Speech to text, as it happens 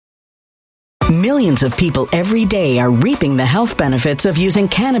Millions of people every day are reaping the health benefits of using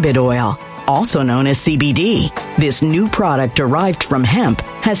cannabis oil, also known as CBD. This new product derived from hemp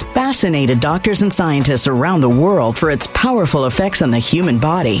has fascinated doctors and scientists around the world for its powerful effects on the human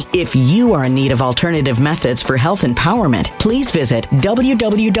body. If you are in need of alternative methods for health empowerment, please visit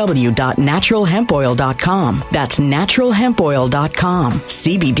www.naturalhempoil.com. That's naturalhempoil.com.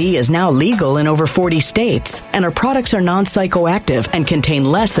 CBD is now legal in over 40 states, and our products are non-psychoactive and contain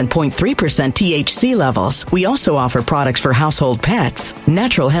less than 0.3% THC levels. We also offer products for household pets.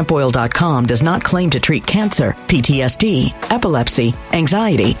 Naturalhempoil.com does not claim to treat cancer, PTSD, epilepsy,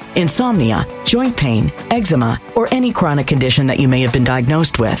 anxiety, insomnia, joint pain, eczema, or any chronic condition that you may have been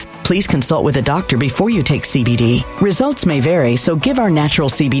diagnosed with. Please consult with a doctor before you take CBD. Results may vary, so give our natural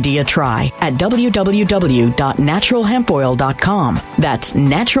CBD a try at www.naturalhempoil.com. That's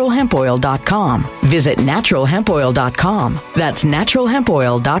naturalhempoil.com. Visit naturalhempoil.com. That's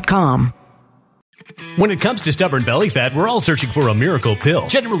naturalhempoil.com. When it comes to stubborn belly fat, we're all searching for a miracle pill.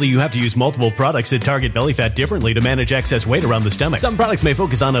 Generally, you have to use multiple products that target belly fat differently to manage excess weight around the stomach. Some products may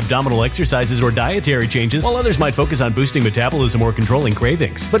focus on abdominal exercises or dietary changes, while others might focus on boosting metabolism or controlling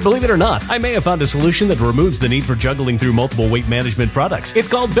cravings. But believe it or not, I may have found a solution that removes the need for juggling through multiple weight management products. It's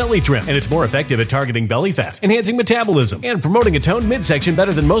called Belly Trim, and it's more effective at targeting belly fat, enhancing metabolism, and promoting a toned midsection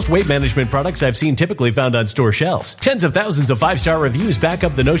better than most weight management products I've seen typically found on store shelves. Tens of thousands of 5-star reviews back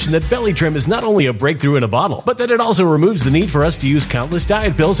up the notion that Belly Trim is not only a breakthrough in a bottle, but that it also removes the need for us to use countless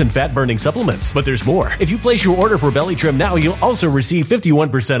diet pills and fat-burning supplements. But there's more. If you place your order for Belly Trim now, you'll also receive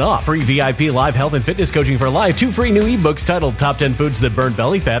 51% off, free VIP live health and fitness coaching for life, 2 free new ebooks titled Top 10 Foods That Burn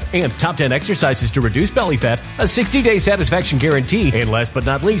Belly Fat and Top 10 Exercises to Reduce Belly Fat, a 60-day satisfaction guarantee, and last but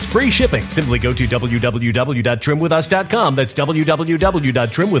not least, free shipping. Simply go to www.trimwithus.com. That's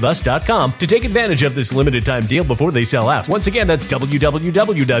www.trimwithus.com to take advantage of this limited time deal before they sell out. Once again, that's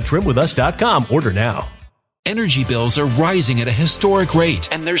www.trimwithus.com. Order now. Energy bills are rising at a historic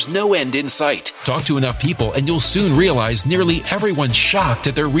rate, and there's no end in sight. Talk to enough people, and you'll soon realize nearly everyone's shocked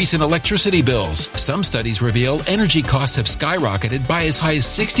at their recent electricity bills. Some studies reveal energy costs have skyrocketed by as high as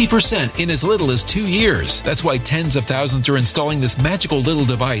 60% in as little as 2 years. That's why tens of thousands are installing this magical little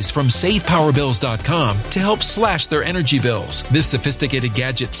device from SavePowerBills.com to help slash their energy bills. This sophisticated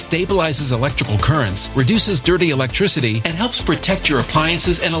gadget stabilizes electrical currents, reduces dirty electricity, and helps protect your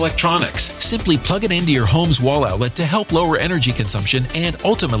appliances and electronics. Simply plug it into your home's wall outlet to help lower energy consumption and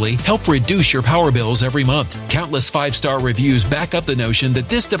ultimately help reduce your power bills every month. Countless 5-star reviews back up the notion that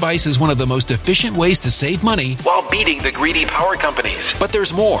this device is one of the most efficient ways to save money while beating the greedy power companies. But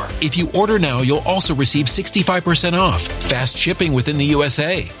there's more. If you order now, you'll also receive 65% off, fast shipping within the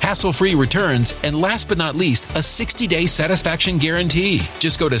USA, hassle-free returns, and last but not least, a 60-day satisfaction guarantee.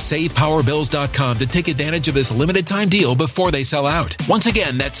 Just go to SavePowerBills.com to take advantage of this limited time deal before they sell out. Once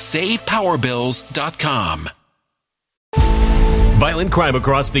again, that's SavePowerBills.com. Violent crime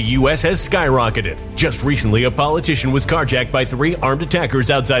across the U.S. has skyrocketed. Just recently, a politician was carjacked by 3 armed attackers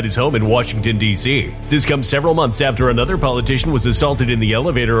outside his home in Washington, D.C. This comes several months after another politician was assaulted in the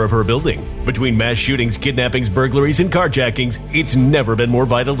elevator of her building. Between mass shootings, kidnappings, burglaries, and carjackings, it's never been more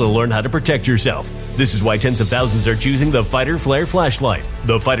vital to learn how to protect yourself. This is why tens of thousands are choosing the Fighter Flare flashlight.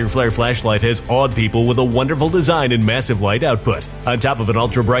 The Fighter Flare flashlight has awed people with a wonderful design and massive light output. On top of an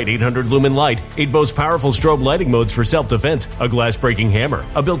ultra-bright 800-lumen light, it boasts powerful strobe lighting modes for self-defense, a glass-breaking hammer,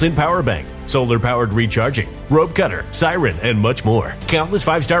 a built-in power bank, solar-powered recharging, rope cutter, siren, and much more. Countless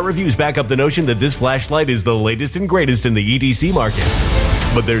 5-star reviews back up the notion that this flashlight is the latest and greatest in the EDC market.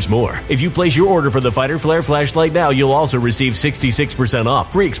 But there's more. If you place your order for the Fighter Flare flashlight now, you'll also receive 66%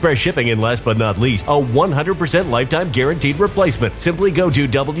 off, free express shipping, and last but not least, a 100% lifetime guaranteed replacement. Simply go to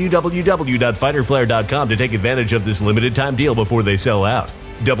www.fighterflare.com to take advantage of this limited time deal before they sell out.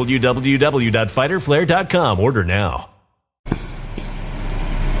 www.fighterflare.com. Order now.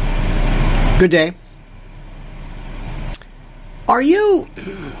 Good day. Are you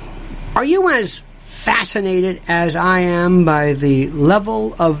as fascinated as I am by the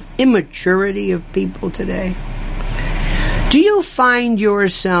level of immaturity of people today? Do you find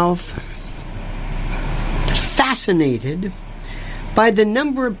yourself fascinated by the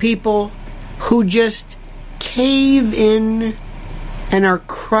number of people who just cave in and are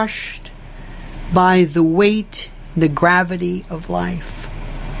crushed by the weight, the gravity of life?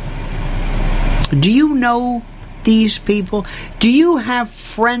 Do you know these people? Do you have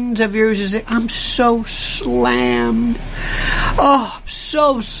friends of yours who say, I'm so slammed. Oh, I'm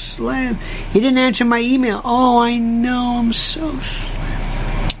so slammed. He didn't answer my email. Oh, I know, I'm so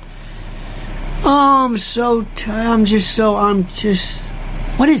slammed. Oh, I'm so tired.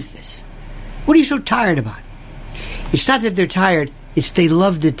 What is this? What are you so tired about? It's not that they're tired. It's they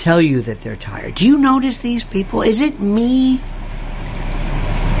love to tell you that they're tired. Do you notice these people? Is it me?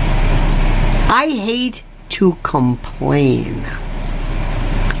 I hate to complain.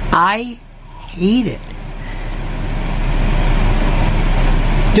 I hate it.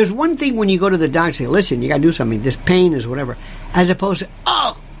 There's one thing when you go to the doctor and say, listen, you got to do something. This pain is whatever. As opposed to,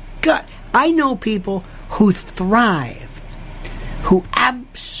 oh, God. I know people who thrive, who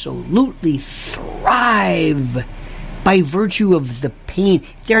absolutely thrive by virtue of the pain.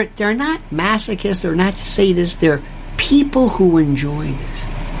 They're not masochists. They're not sadists. They're people who enjoy this.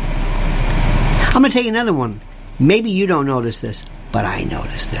 I'm going to tell you another one. Maybe you don't notice this, but I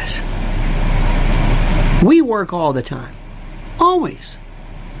notice this. We work all the time. Always.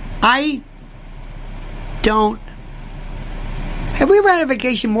 I don't. Have we ever had a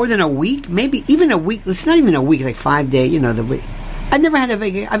vacation more than a week? Maybe even a week. It's not even a week, like 5 days, the week. I've never had a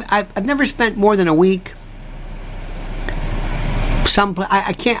vacation. I've never spent more than a week.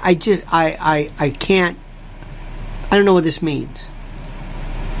 I can't. I can't. I don't know what this means.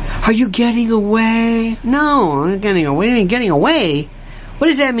 Are you getting away? No, I'm not getting away. I ain't getting away. What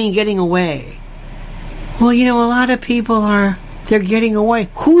does that mean, getting away? Well, a lot of people they're getting away.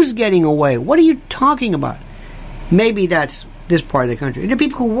 Who's getting away? What are you talking about? Maybe that's this part of the country. There are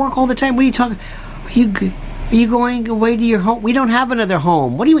people who work all the time. What are you talking? Are you going away to your home? We don't have another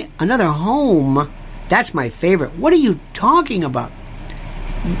home. What do you mean, another home? That's my favorite. What are you talking about?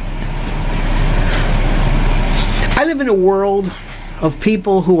 I live in a world of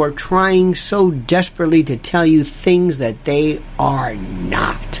people who are trying so desperately to tell you things that they are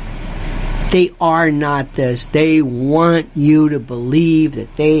not. They are not this. They want you to believe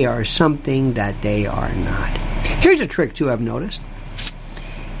that they are something that they are not. Here's a trick, too, I've noticed.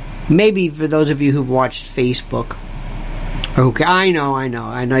 Maybe for those of you who've watched Facebook. Okay, I know.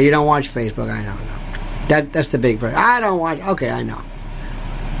 You don't watch Facebook. I know. That's the big problem. I don't watch. Okay, I know.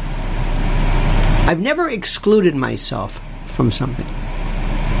 I've never excluded myself from something.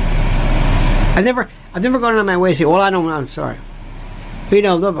 I've never gone on my way and say, well, I'm sorry. I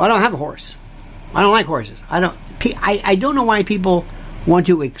don't have a horse. I don't like horses. I don't know why people want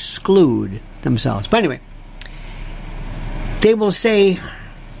to exclude themselves. But anyway, they will say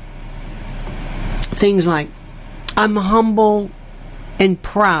things like, I'm humble and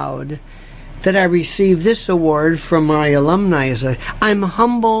proud that I received this award from my alumni. I'm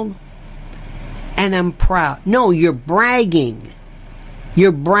humble and I'm proud. No, you're bragging.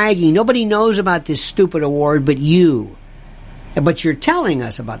 You're bragging. Nobody knows about this stupid award but you. But you're telling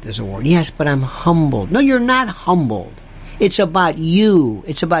us about this award. Yes, but I'm humbled. No, you're not humbled. It's about you.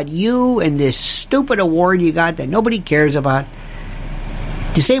 It's about you and this stupid award you got that nobody cares about.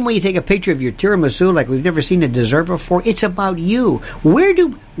 The same way you take a picture of your tiramisu like we've never seen a dessert before. It's about you. Where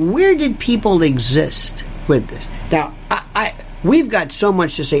did people exist with this? Now, we've got so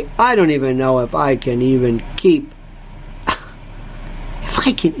much to say. I don't even know if I can even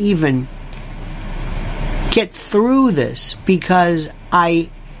get through this, because I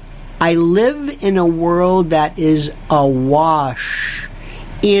live in a world that is awash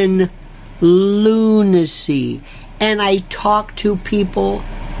in lunacy, and I talk to people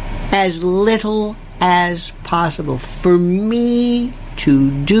as little as possible. For me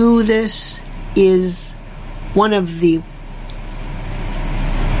to do this is one of the,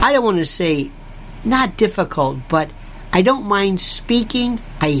 I don't want to say not difficult, but I don't mind speaking.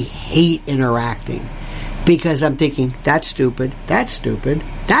 I hate interacting. Because I'm thinking, that's stupid, that's stupid,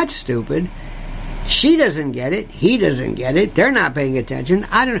 that's stupid. She doesn't get it, he doesn't get it, they're not paying attention.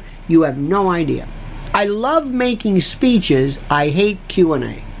 I don't know. You have no idea. I love making speeches. I hate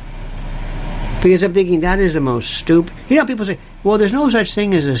Q&A. Because I'm thinking, that is the most stupid. People say, well, there's no such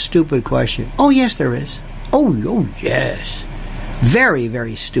thing as a stupid question. Oh, yes, there is. Oh, yes. Very,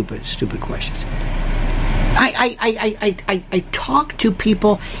 very stupid questions. I talk to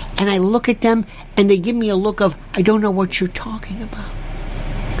people and I look at them and they give me a look of, I don't know what you're talking about.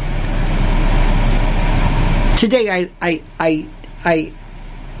 Today I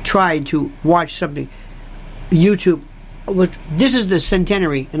tried to watch something, YouTube. This is the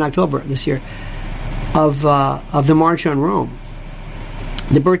centenary in October this year of the March on Rome,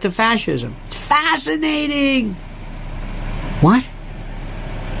 the birth of fascism. It's fascinating. What?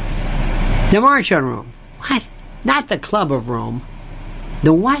 The March on Rome. What? Not the Club of Rome.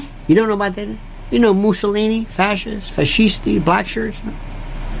 The what? You don't know about that? You know Mussolini, fascist, fascisti, black shirts?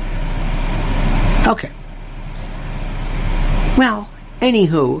 Okay. Well,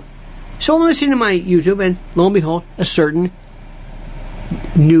 anywho, so I'm listening to my YouTube, and lo and behold, a certain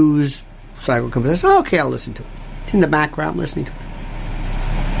news cycle comes in. So, okay, I'll listen to it. It's in the background, I'm listening to it.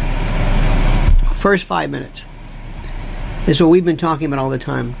 First 5 minutes. This is what we've been talking about all the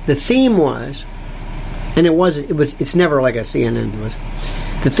time. The theme was, and it's never like a CNN was.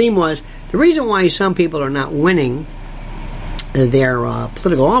 The theme was, the reason why some people are not winning their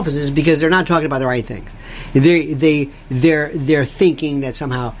political offices is because they're not talking about the right things. They're thinking that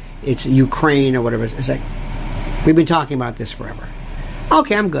somehow it's Ukraine or whatever. It's like, we've been talking about this forever.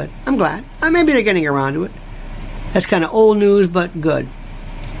 Okay, I'm good. I'm glad. Maybe they're getting around to it. That's kind of old news, but good.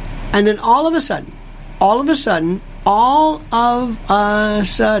 And then all of a sudden,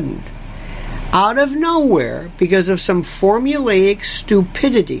 out of nowhere, because of some formulaic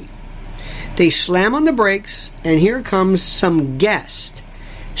stupidity, they slam on the brakes, and here comes some guest,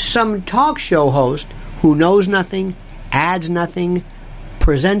 some talk show host who knows nothing, adds nothing,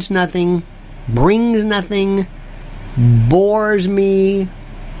 presents nothing, brings nothing, bores me.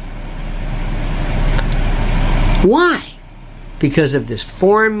 Why? Because of this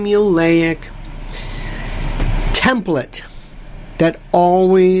formulaic template that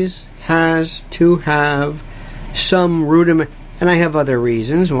always has to have some rudiment. And I have other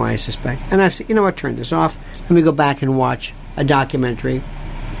reasons why I suspect. And I've said, you know what, turn this off. Let me go back and watch a documentary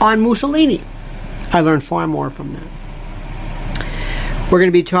on Mussolini. I learned far more from that. We're going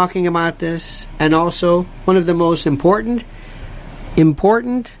to be talking about this, and also one of the most important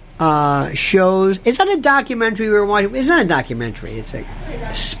shows. Is that a documentary we were watching? It's not a documentary. It's a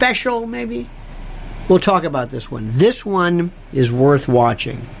special, maybe. We'll talk about this one. This one is worth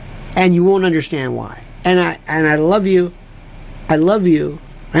watching, and you won't understand why. And I love you. I love you.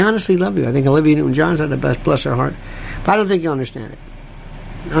 I honestly love you. I think Olivia Newton-John's had the best, bless her heart. But I don't think you'll understand it.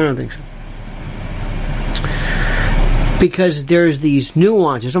 I don't think so. Because there's these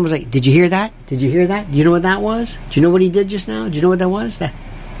nuances. Someone's like, did you hear that? Did you hear that? Do you know what that was? Do you know what he did just now? Do you know what that was? Did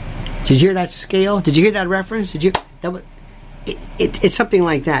you hear that scale? Did you hear that reference? It's something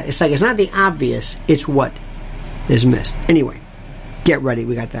like that. It's like, it's not the obvious, it's what is missed. Anyway, get ready.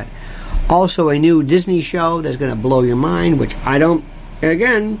 We got that. Also, a new Disney show that's going to blow your mind, which I don't,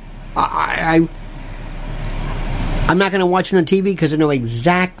 again, I'm not going to watch it on TV because I know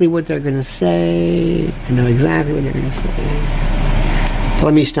exactly what they're going to say. But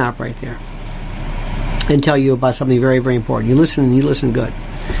let me stop right there and tell you about something very, very important. You listen good.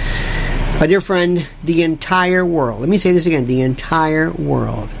 My dear friend, the entire world, let me say this again, the entire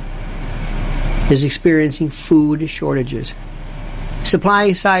world is experiencing food shortages.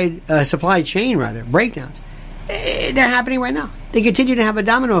 Supply chain breakdowns. They're happening right now. They continue to have a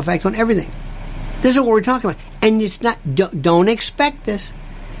domino effect on everything. This is what we're talking about. And it's not, don't expect this.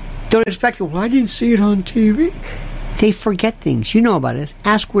 Don't expect it. Well, I didn't see it on TV. They forget things. You know about it.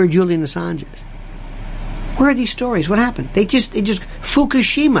 Ask where Julian Assange is. Where are these stories? What happened? They just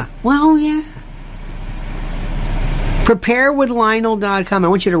Fukushima. Well, yeah. Preparewithlionel.com. I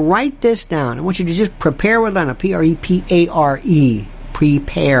want you to write this down. I want you to just prepare with Lionel. Prepare.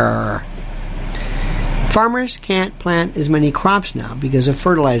 Prepare. Farmers can't plant as many crops now because of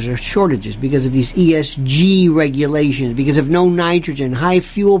fertilizer shortages, because of these ESG regulations, because of no nitrogen, high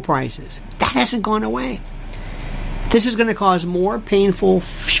fuel prices. That hasn't gone away. This is going to cause more painful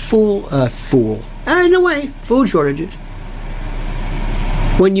food shortages.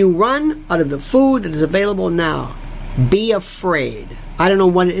 When you run out of the food that is available now, be afraid. I don't know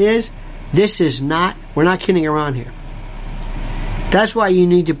what it is. We're not kidding around here. That's why you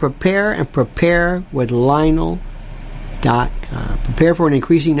need to prepare and prepare with Lionel.com. Prepare for an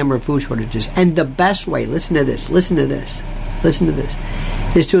increasing number of food shortages. And the best way, listen to this,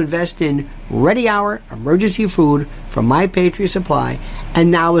 is to invest in Ready Hour emergency food from My Patriot Supply.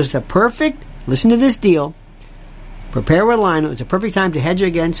 And now is the perfect, listen to this deal, Prepare with Lionel. It's a perfect time to hedge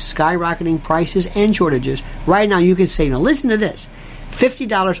against skyrocketing prices and shortages. Right now you can save, now listen to this,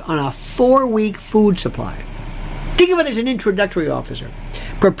 $50 on a 4-week food supply. Think of it as an introductory officer.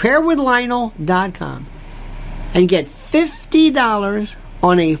 Preparewithlionel.com and get $50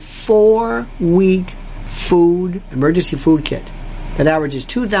 on a 4-week emergency food kit that averages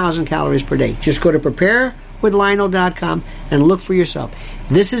 2,000 calories per day. Just go to preparewithlionel.com and look for yourself.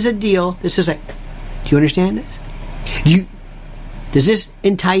 This is a deal. Do you understand this? Does this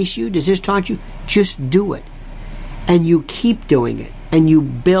entice you? Does this taunt you? Just do it. And you keep doing it. And you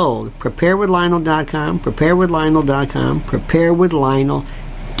build. Preparewithlionel.com, preparewithlionel.com,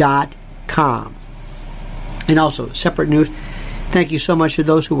 preparewithlionel.com. And also, separate news, thank you so much to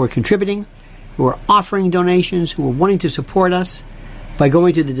those who are contributing, who are offering donations, who are wanting to support us by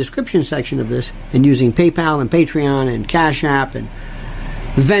going to the description section of this and using PayPal and Patreon and Cash App and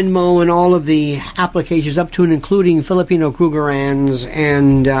Venmo and all of the applications up to and including Filipino Krugerrands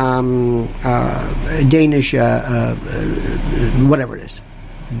and Danish, whatever it is.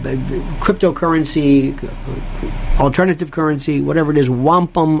 cryptocurrency, alternative currency, whatever it is,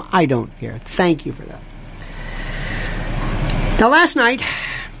 wampum, I don't care. Thank you for that. Now, last night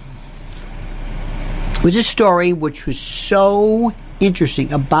was a story which was so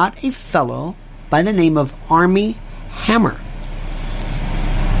interesting about a fellow by the name of Armie Hammer.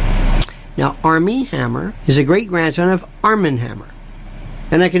 Now, Armie Hammer is a great-grandson of Armand Hammer.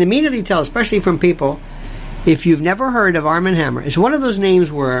 And I can immediately tell, especially from people, if you've never heard of Armand Hammer, it's one of those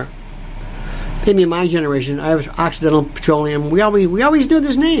names where, maybe in my generation, Irish Occidental Petroleum, we always knew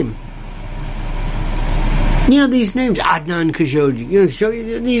this name. You know, these names, Adnan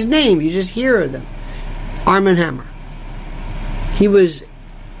Khashoggi, these names, you just hear them. Armand Hammer. He was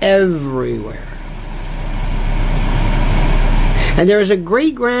everywhere. And there is a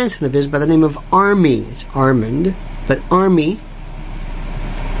great-grandson of his by the name of Armie. It's Armand, but Armie.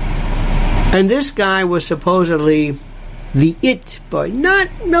 And this guy was supposedly the it boy. Not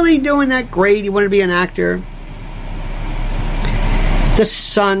really doing that great. He wanted to be an actor. The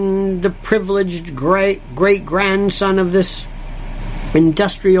son, the privileged great-grandson of this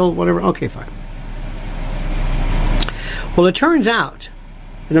industrial whatever. Okay, fine. Well, it turns out,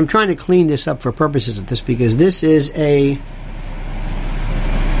 and I'm trying to clean this up for purposes of this, because this is a,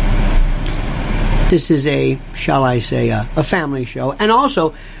 shall I say, a family show. And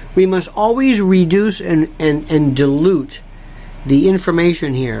also, we must always reduce and dilute the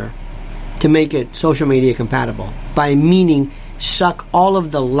information here to make it social media compatible, by meaning suck all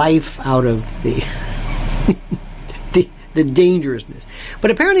of the life out of the the dangerousness.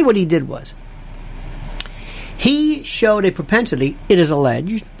 But apparently what he did was, he showed a propensity, it is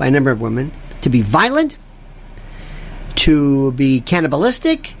alleged by a number of women, to be violent, to be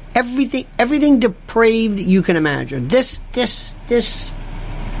cannibalistic, everything depraved you can imagine. This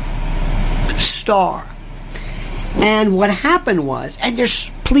star. And what happened was, and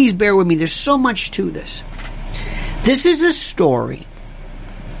please bear with me, there's so much to this. This is a story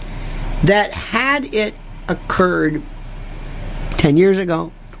that, had it occurred 10 years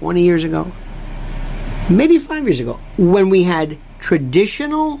ago, 20 years ago, maybe 5 years ago, when we had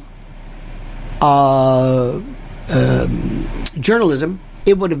traditional journalism,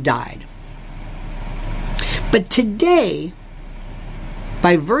 it would have died. But today,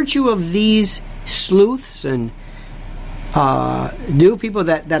 by virtue of these sleuths and new people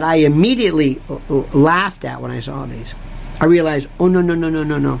that I immediately laughed at when I saw these, I realized, oh, no,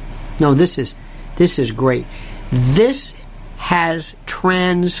 this is great. This has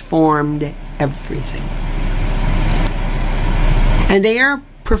transformed everything. And they are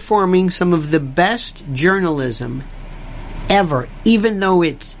performing some of the best journalism ever. Even though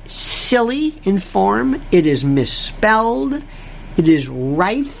it's silly in form, it is misspelled, it is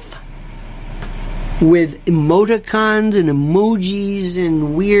rife with emoticons and emojis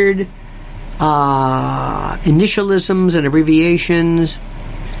and weird initialisms and abbreviations.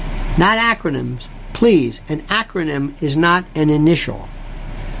 Not acronyms. Please, an acronym is not an initial.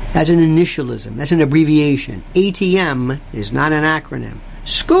 That's an initialism. That's an abbreviation. ATM is not an acronym.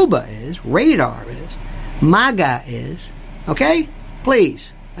 SCUBA is. Radar is. MAGA is. Okay?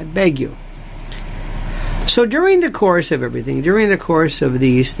 Please, I beg you. So during the course of everything, during the course of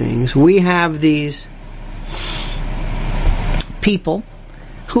these things, we have these people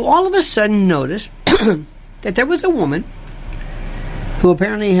who all of a sudden noticed that there was a woman who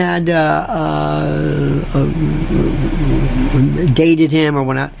apparently had dated him or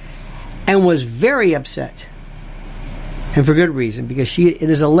whatnot, and was very upset, and for good reason, because it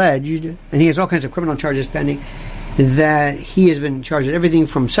is alleged, and he has all kinds of criminal charges pending, that he has been charged with everything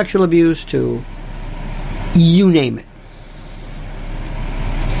from sexual abuse to you name it.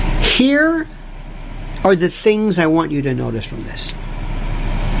 Here are the things I want you to notice from this.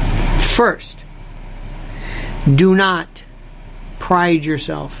 First, do not pride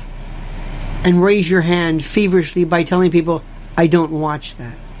yourself and raise your hand feverishly by telling people, I don't watch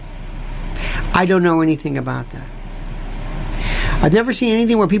that. I don't know anything about that. I've never seen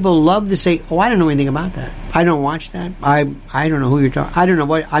anything where people love to say, oh, I don't know anything about that. I don't watch that. I don't know who you're talking. I don't know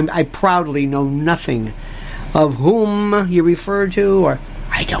what. I proudly know nothing of whom you refer to, or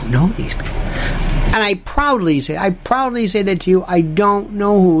I don't know these people. And I proudly say that to you, I don't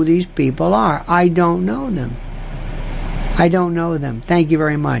know who these people are. I don't know them. I don't know them. Thank you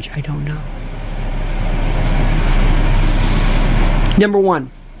very much. I don't know. Number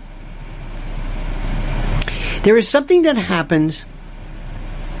one, there is something that happens,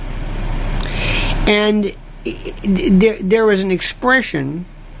 and there is an expression,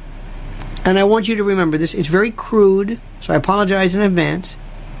 and I want you to remember this. It's very crude, so I apologize in advance,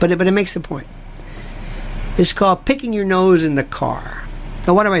 but it makes the point. It's called picking your nose in the car.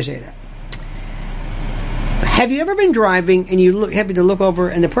 Now, why do I say that? Have you ever been driving and you happen to look over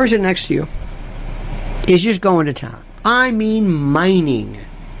and the person next to you is just going to town? I mean mining.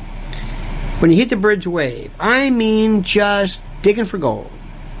 When you hit the bridge wave, I mean just digging for gold.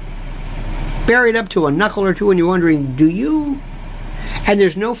 Buried up to a knuckle or two and you're wondering, do you? And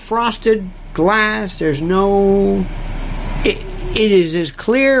there's no frosted glass, there's no... It is as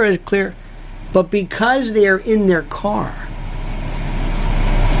clear, but because they're in their car,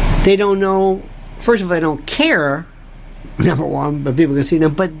 they don't know. First of all, they don't care, number one, but people can see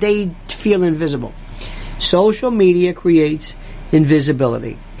them, but they feel invisible. Social media creates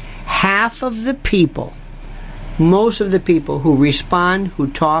invisibility. Half of the people, most of the people who respond, who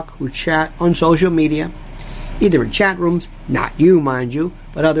talk, who chat on social media, either in chat rooms, not you, mind you,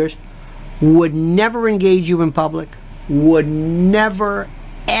 but others, would never engage you in public, would never,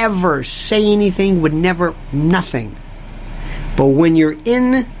 ever say anything, would never, nothing. But when you're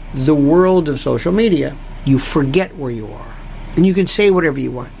in the world of social media, you forget where you are. And you can say whatever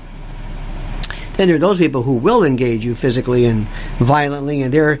you want. Then there are those people who will engage you physically and violently,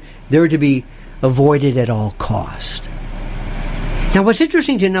 and they're to be avoided at all cost. Now, what's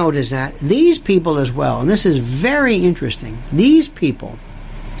interesting to note is that these people as well, and this is very interesting, these people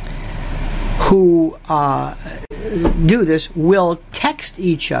who do this will text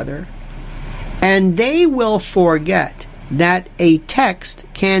each other, and they will forget that a text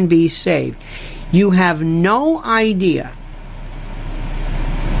can be saved. You have no idea.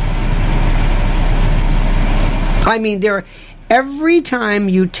 I mean, every time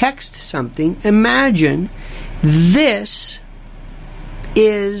you text something, imagine this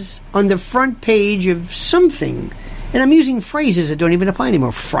is on the front page of something. And I'm using phrases that don't even apply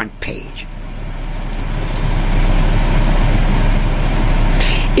anymore. Front page.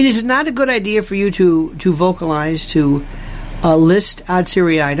 It is not a good idea for you to vocalize, to list ad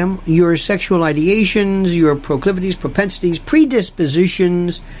seriatim your sexual ideations, your proclivities, propensities,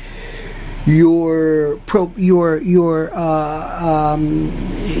 predispositions, your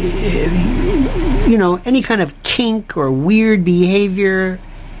any kind of kink or weird behavior.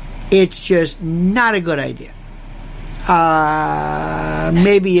 It's just not a good idea.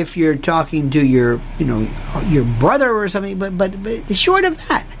 Maybe if you're talking to your brother or something, but short of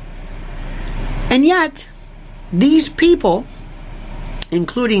that. And yet, these people,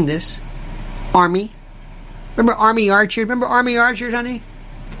 including this Army, remember Army Archer? Remember Army Archers, honey?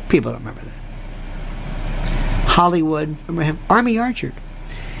 People don't remember that. Hollywood, remember him? Army Archer.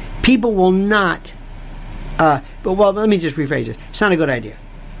 People will not. Let me just rephrase this. It's not a good idea.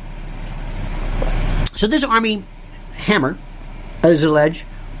 So this Army Hammer, as alleged,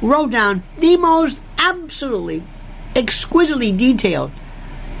 wrote down the most absolutely, exquisitely detailed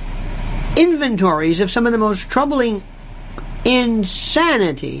inventories of some of the most troubling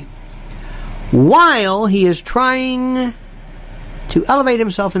insanity while he is trying to elevate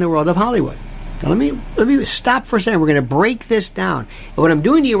himself in the world of Hollywood. Now let me stop for a second. We're going to break this down. And what I'm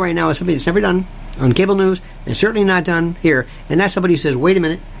doing to you right now is something that's never done on cable news, and certainly not done here. And that's somebody who says, wait a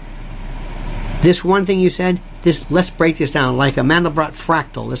minute, this one thing you said, let's break this down like a Mandelbrot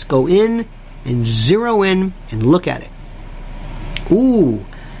fractal. Let's go in and zero in and look at it.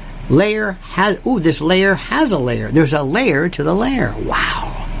 This layer has a layer. There's a layer to the layer.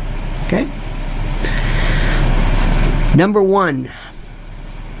 Wow. Okay? Number one,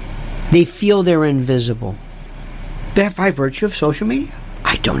 they feel they're invisible. By virtue of social media.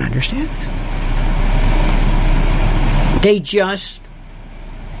 I don't understand this. They just...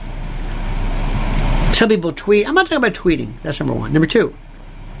 Some people tweet. I'm not talking about tweeting. That's number one. Number two,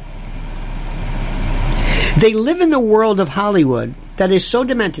 they live in the world of Hollywood that is so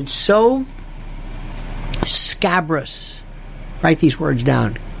demented, so scabrous. Write these words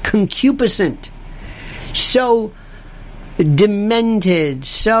down. Concupiscent. So demented.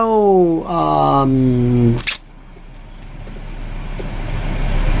 So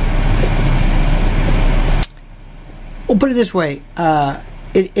we'll put it this way.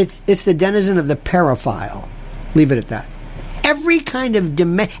 It's the denizen of the paraphile. Leave it at that. Every kind of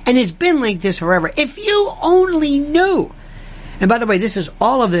and it's been like this forever. If you only knew. And by the way,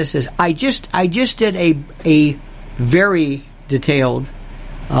 all of this is I just did a very detailed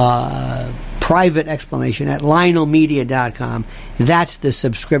private explanation at lionelmedia.com. That's the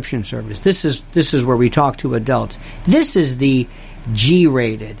subscription service. This is where we talk to adults. This is the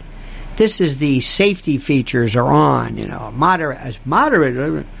G-rated. This is the safety features are on, moderate.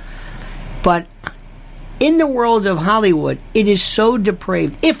 But in the world of Hollywood, it is so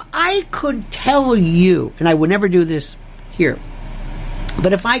depraved. If I could tell you, and I would never do this here,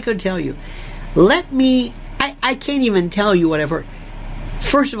 but if I could tell you, I can't even tell you whatever.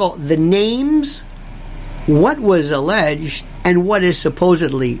 First of all, the names, what was alleged, and what is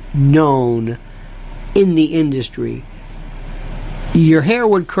supposedly known in the industry. Your hair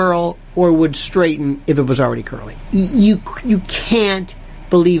would curl or would straighten if it was already curly. You can't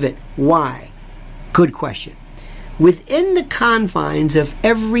believe it. Why? Good question. Within the confines of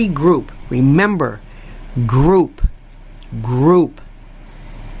every group, remember, group,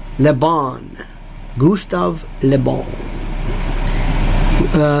 Le Bon, Gustave Le Bon,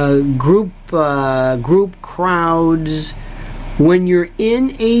 group crowds. When you're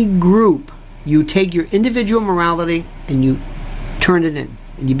in a group, you take your individual morality and you turn it in,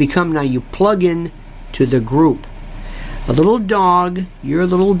 and you plug in to the group. A little dog, your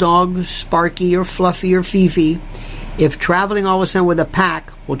little dog, Sparky or Fluffy or Fifi, if traveling all of a sudden with a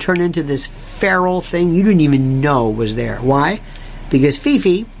pack, will turn into this feral thing you didn't even know was there. Why? Because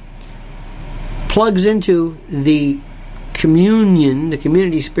Fifi plugs into the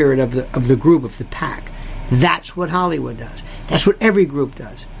community spirit of the group, of the pack. That's what Hollywood does. That's what every group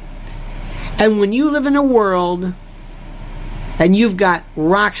does. And when you live in a world and you've got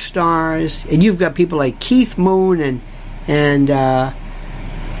rock stars and you've got people like Keith Moon and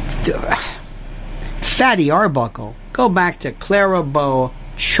Fatty Arbuckle, go back to Clara Bow,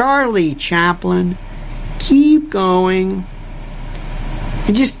 Charlie Chaplin, keep going,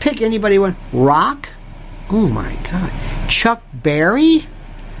 and just pick anybody you want. Rock? Oh my God. Chuck Berry?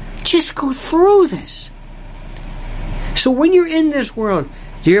 Just go through this. So when you're in this world,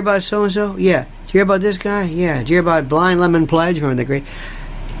 do you hear about so-and-so? Yeah. Do you hear about this guy? Yeah. Do you hear about Blind Lemon Pledge? Remember the great?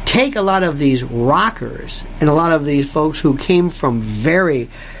 Take a lot of these rockers and a lot of these folks who came from very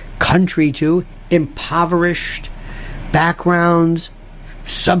country to impoverished backgrounds,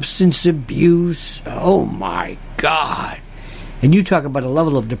 substance abuse. Oh my God. And you talk about a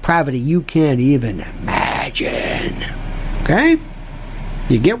level of depravity you can't even imagine. Okay?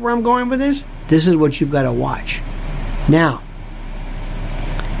 You get where I'm going with this? This is what you've got to watch. Now,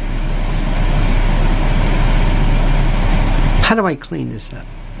 how do I clean this up?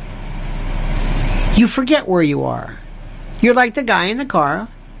 You forget where you are. You're like the guy in the car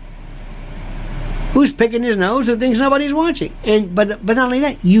who's picking his nose and thinks nobody's watching. But not only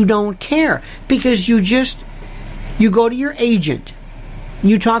that, you don't care because you go to your agent,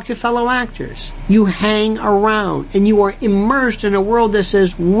 you talk to fellow actors, you hang around, and you are immersed in a world that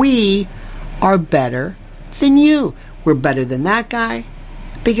says we are better than you. We're better than that guy.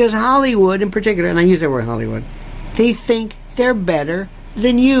 Because Hollywood in particular, and I use that word Hollywood, they think they're better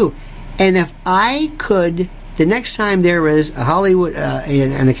than you. And if I could, the next time there is a Hollywood,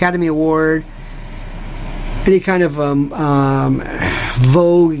 an Academy Award, any kind of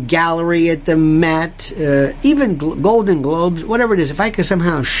Vogue gallery at the Met, even Golden Globes, whatever it is, if I could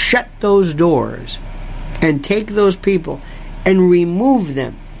somehow shut those doors and take those people and remove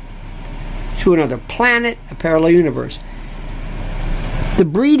them to another planet, a parallel universe, the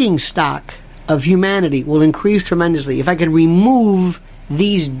breeding stock of humanity will increase tremendously if I can remove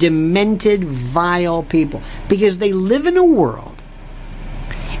these demented, vile people. Because they live in a world,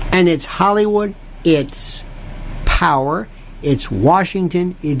 and it's Hollywood, it's power, it's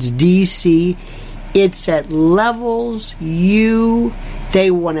Washington, it's D.C., it's at levels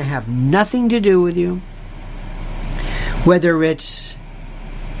they want to have nothing to do with you. Whether it's,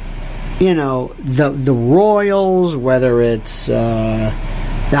 the royals, whether it's the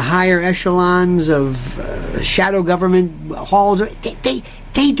higher echelons of shadow government halls, they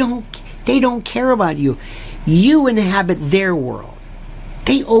don't care about you. You inhabit their world.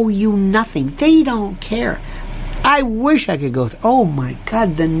 They owe you nothing. They don't care. I wish I could go through. Oh my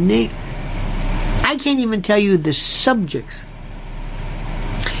God, the name. I can't even tell you the subjects.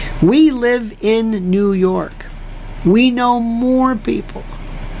 We live in New York. We know more people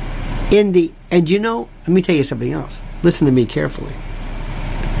and let me tell you something else. Listen to me carefully.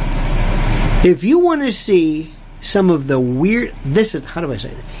 If you want to see some of the weird, how do I say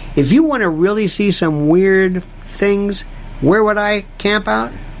this? If you want to really see some weird things, where would I camp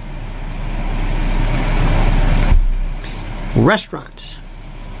out? Restaurants.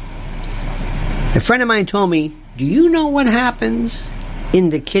 A friend of mine told me, do you know what happens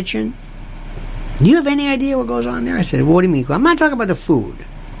in the kitchen? Do you have any idea what goes on there? I said, well, what do you mean? I'm not talking about the food.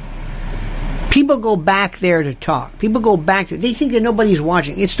 People go back there to talk. People go back there. They think that nobody's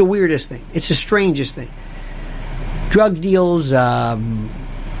watching. It's the weirdest thing. It's the strangest thing. Drug deals. There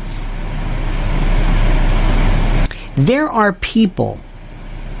are people.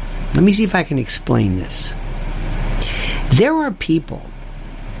 Let me see if I can explain this. There are people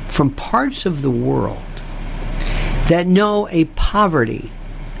from parts of the world that know a poverty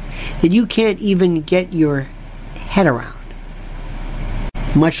that you can't even get your head around.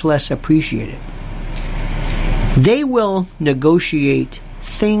 much less appreciate it. They will negotiate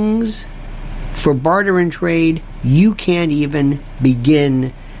things for barter and trade you can't even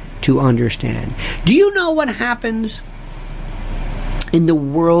begin to understand. Do you know what happens in the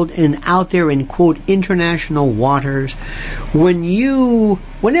world and out there in, quote, international waters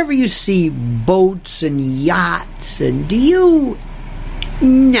whenever you see boats and yachts, and do you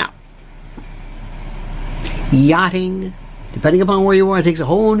know? Yachting, depending upon where you are, it takes a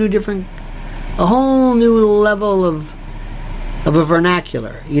whole new level of a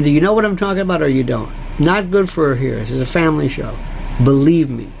vernacular. Either you know what I'm talking about or you don't. Not good for here. This is a family show. Believe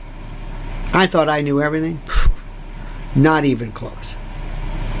me. I thought I knew everything. Not even close.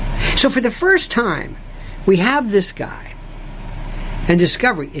 So for the first time, we have this guy. And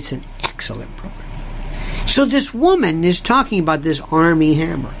Discovery, it's an excellent program. So this woman is talking about this army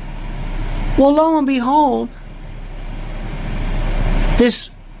hammer. Well, lo and behold, this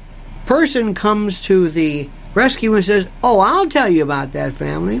person comes to the rescue and says, oh, I'll tell you about that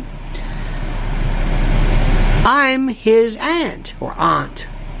family. I'm his aunt or aunt.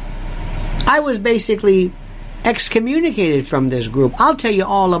 I was basically excommunicated from this group. I'll tell you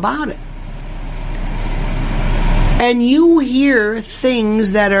all about it. And you hear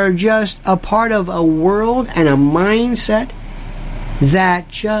things that are just a part of a world and a mindset that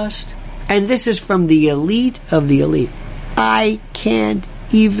just, and this is from the elite of the elite. I can't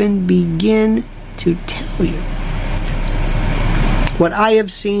even begin to tell you what I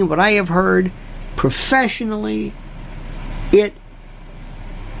have seen, what I have heard professionally.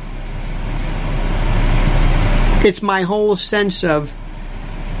 It's my whole sense of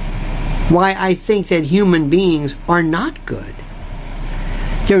why I think that human beings are not good.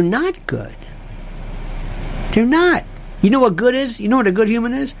 They're not good. They're not. You know what good is? You know what a good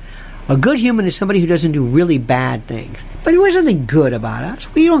human is? A good human is somebody who doesn't do really bad things. But there was nothing good about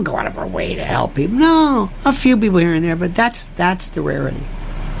us. We don't go out of our way to help people. No, a few people here and there, but that's the rarity.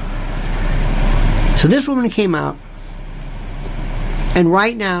 So this woman came out, and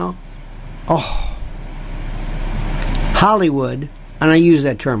right now, Hollywood, and I use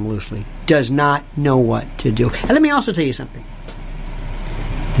that term loosely, does not know what to do. And let me also tell you something.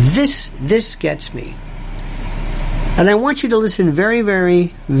 This gets me. And I want you to listen very,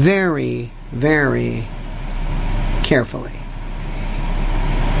 very, very, very carefully.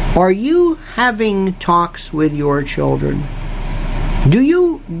 Are you having talks with your children? Do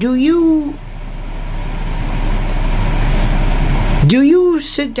you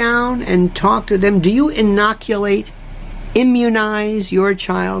sit down and talk to them? Do you immunize your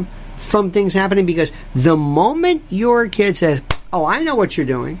child from things happening? Because the moment your kid says, oh, I know what you're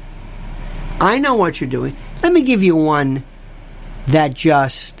doing. I know what you're doing. Let me give you one that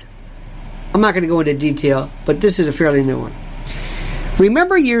just, I'm not going to go into detail, but this is a fairly new one.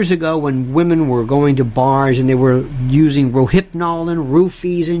 Remember years ago when women were going to bars and they were using Rohypnol and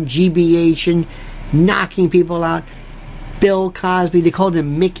roofies and GBH and knocking people out? Bill Cosby, they called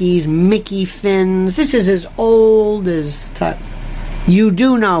him Mickey's, Mickey Fins. This is as old as time. You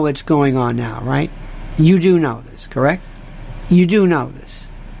do know what's going on now, right? You do know this, correct? You do know this,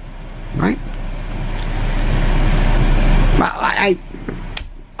 right?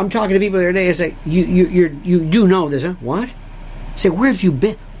 I'm talking to people the other day. I say, you do know this, huh? What? I say, where have you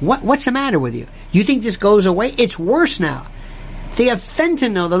been? What's the matter with you? You think this goes away? It's worse now. They have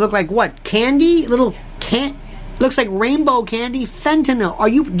fentanyl that look like what? Candy? Looks like rainbow candy. Fentanyl.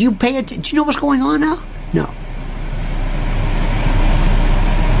 Do you pay attention? Do you know what's going on now? No.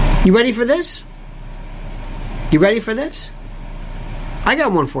 You ready for this? You ready for this? I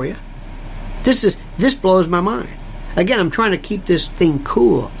got one for you. This blows my mind. Again, I'm trying to keep this thing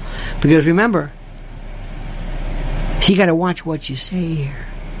cool. Because remember, you got to watch what you say here.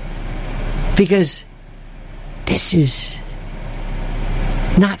 Because this is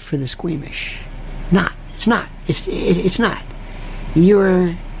not for the squeamish. It's not. It's not.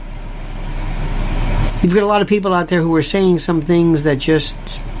 You've got a lot of people out there who are saying some things that just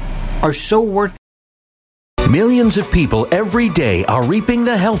are so worth. Millions of people every day are reaping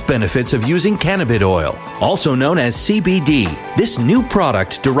the health benefits of using cannabis oil, also known as CBD. This new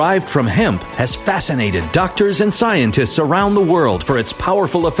product derived from hemp has fascinated doctors and scientists around the world for its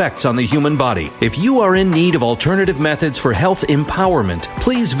powerful effects on the human body. If you are in need of alternative methods for health empowerment,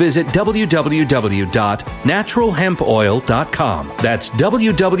 please visit www.naturalhempoil.com. That's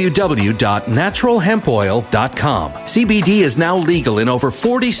www.naturalhempoil.com. CBD is now legal in over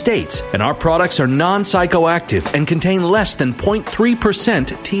 40 states, and our products are non-psychoactive active and contain less than 0.3%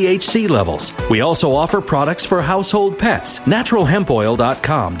 THC levels. We also offer products for household pets.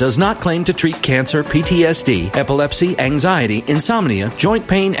 NaturalHempOil.com does not claim to treat cancer, PTSD, epilepsy, anxiety, insomnia, joint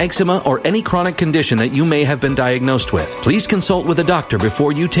pain, eczema, or any chronic condition that you may have been diagnosed with. Please consult with a doctor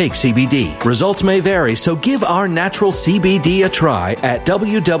before you take CBD. Results may vary, so give our natural CBD a try at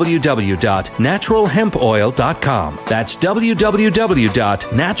www.naturalhempoil.com. That's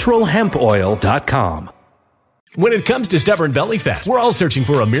www.naturalhempoil.com. When it comes to stubborn belly fat, we're all searching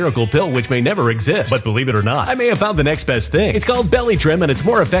for a miracle pill which may never exist. But believe it or not, I may have found the next best thing. It's called Belly Trim, and it's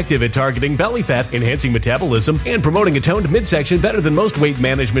more effective at targeting belly fat, enhancing metabolism, and promoting a toned midsection better than most weight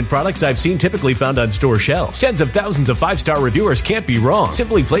management products I've seen typically found on store shelves. Tens of thousands of 5-star reviewers can't be wrong.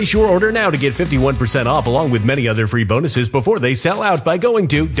 Simply place your order now to get 51% off along with many other free bonuses before they sell out by going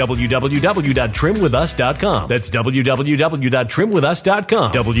to www.trimwithus.com. That's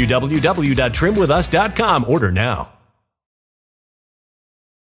www.trimwithus.com. www.trimwithus.com. Order now.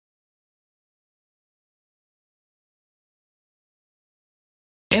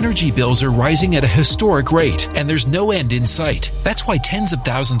 Energy bills are rising at a historic rate, and there's no end in sight. That's why tens of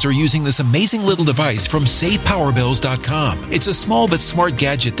thousands are using this amazing little device from SavePowerBills.com. It's a small but smart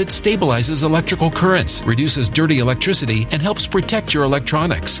gadget that stabilizes electrical currents, reduces dirty electricity, and helps protect your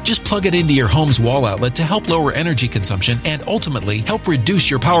electronics. Just plug it into your home's wall outlet to help lower energy consumption and ultimately help reduce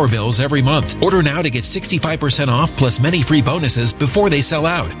your power bills every month. Order now to get 65% off plus many free bonuses before they sell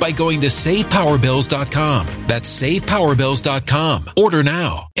out by going to SavePowerBills.com. That's SavePowerBills.com. Order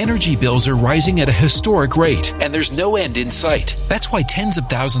now. Energy bills are rising at a historic rate, and there's no end in sight. That's why tens of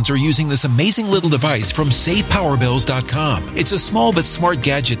thousands are using this amazing little device from SavePowerBills.com. It's a small but smart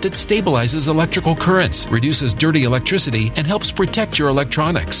gadget that stabilizes electrical currents, reduces dirty electricity, and helps protect your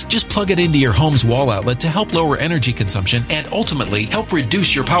electronics. Just plug it into your home's wall outlet to help lower energy consumption and ultimately help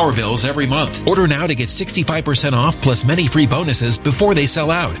reduce your power bills every month. Order now to get 65% off plus many free bonuses before they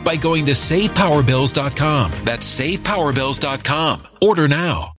sell out by going to SavePowerBills.com. That's SavePowerBills.com. Order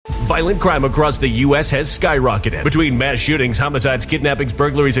now. Violent crime across the U.S. has skyrocketed. Between mass shootings, homicides, kidnappings,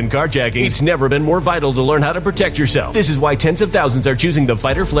 burglaries, and carjacking, it's never been more vital to learn how to protect yourself. This is why tens of thousands are choosing the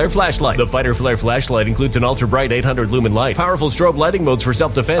Fighter Flare flashlight. The Fighter Flare flashlight includes an ultra-bright 800 lumen light, powerful strobe lighting modes for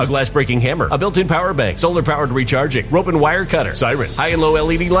self-defense, a glass-breaking hammer, a built-in power bank, solar-powered recharging, rope and wire cutter, siren, high and low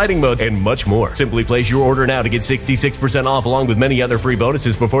LED lighting mode, and much more. Simply place your order now to get 66% off along with many other free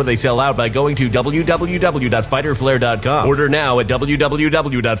bonuses before they sell out by going to www.fighterflare.com. Order now at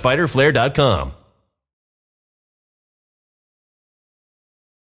www.fighterflare.com.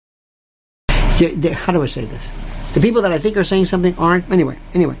 How do I say this? The people that I think are saying something aren't. Anyway.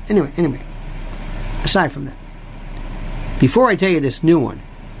 Aside from that, before I tell you this new one,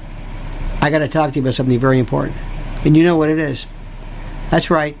 I got to talk to you about something very important. And you know what it is. That's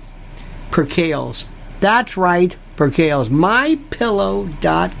right. Percales. That's right. Percales.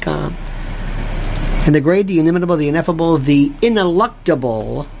 MyPillow.com. And the great, the inimitable, the ineffable, the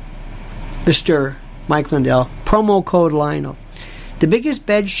ineluctable Mr. Mike Lindell, promo code Lionel. The biggest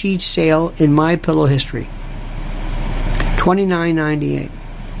bed sheet sale in My Pillow history. $29.98.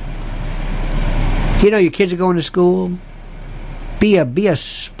 You know, your kids are going to school. Be a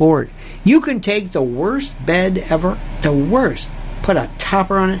sport. You can take the worst bed ever, the worst, put a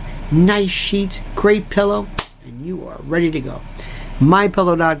topper on it, nice sheets, great pillow, and you are ready to go.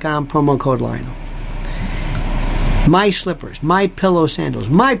 MyPillow.com, promo code Lionel. My slippers, My Pillow sandals,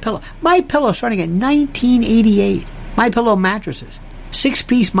 My Pillow starting at $19.88. My Pillow mattresses,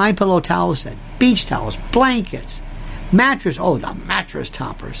 6-piece My Pillow towel set, beach towels, blankets, mattress. Oh, the mattress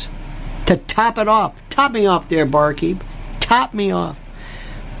toppers to top it off. Top me off there, barkeep. Top me off.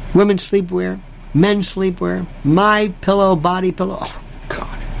 Women's sleepwear, men's sleepwear, My Pillow body pillow. Oh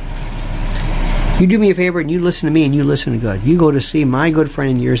God. You do me a favor and you listen to me and you listen good. You go to see my good friend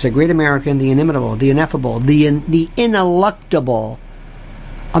and yours, the great American, the inimitable, the ineffable, the ineluctable,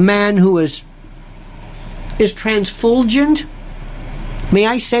 a man who is transfulgent. May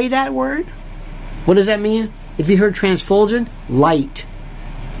I say that word? What does that mean? If you heard transfulgent, light.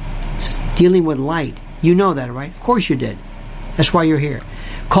 It's dealing with light. You know that, right? Of course you did. That's why you're here.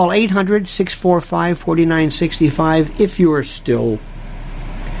 Call 800-645-4965 if you are still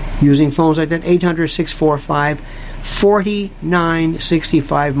using phones like that.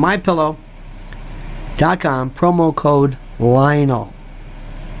 800-645-4965. MyPillow.com, promo code Lionel.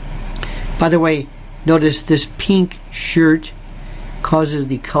 By the way, notice this pink shirt causes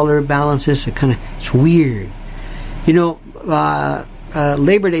the color balances to it's weird. You know,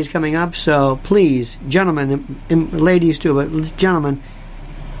 Labor Day is coming up, so please, gentlemen, and ladies too, but gentlemen,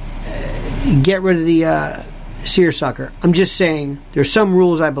 get rid of the seersucker. I'm just saying, there's some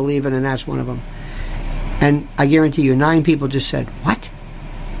rules I believe in, and that's one of them. And I guarantee you 9 people just said, what?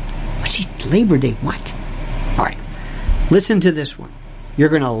 What's Labor Day? What? All right. Listen to this one. You're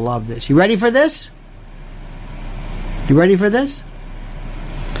going to love this. You ready for this? You ready for this?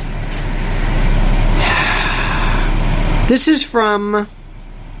 This is from,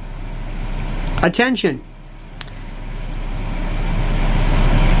 attention,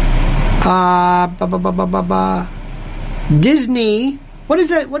 Disney. What is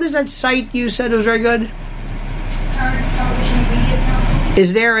that? What is that site you said was very good? Parents Television Media Council.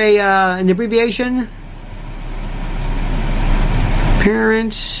 Is there an abbreviation?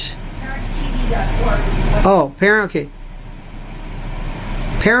 ParentsTV.org. Oh, okay.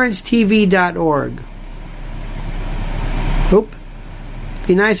 ParentsTV.org. Oop.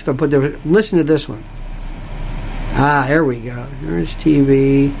 Be nice if I put the. Listen to this one. There we go.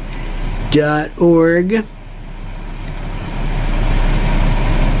 ParentsTV.org.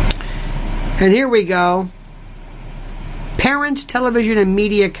 And here we go. Parents Television and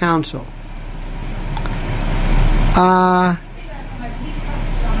Media Council.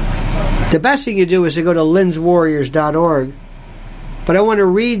 The best thing you do is to go to linswarriors.org. But I want to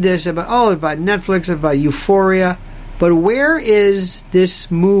read this about Netflix, about Euphoria. But where is this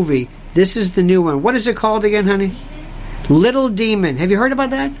movie? This is the new one. What is it called again, honey? Little Demon. Have you heard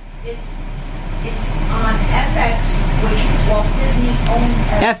about that? It's on FX, which Walt Disney owns.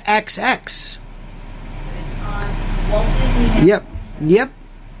 FXX. It's on Walt Disney. Yep.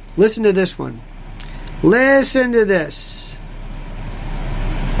 Listen to this one. Listen to this.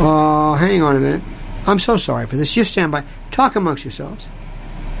 Oh, hang on a minute. I'm so sorry for this. Just stand by. Talk amongst yourselves.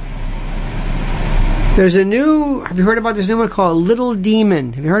 There's a new... Have you heard about this new one called Little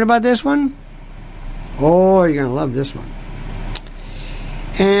Demon? Have you heard about this one? Oh, you're going to love this one.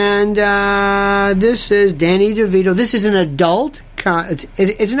 And this is Danny DeVito. This is an adult...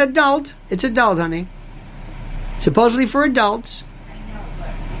 It's an adult. It's adult, honey. Supposedly for adults.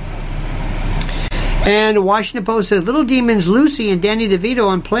 And Washington Post says, Little Demons, Lucy and Danny DeVito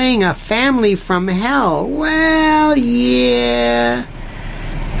on playing a family from hell. Well, yeah.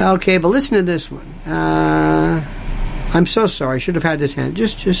 Okay, but listen to this one. I'm so sorry. I should have had this hand.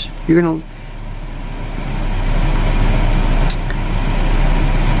 Just, you're going to...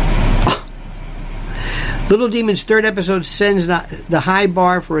 Little Demon's third episode sends the high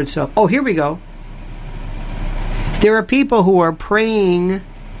bar for itself. Oh, here we go. There are people who are praying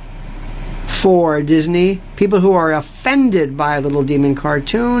for Disney, people who are offended by a Little Demon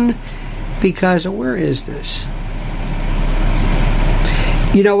cartoon because, where is this?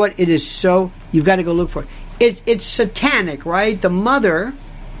 You know what? It is so... You've got to go look for it. It's satanic, right? The mother...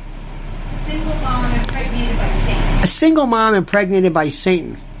 Single mom impregnated by Satan. A single mom impregnated by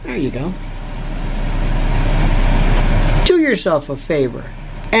Satan. There you go. Do yourself a favor.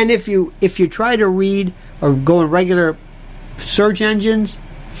 And if you try to read or go in regular search engines,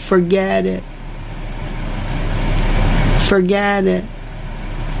 forget it. Forget it.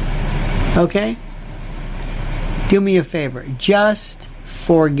 Okay? Do me a favor. Just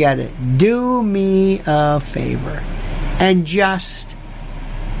forget it. Do me a favor. And just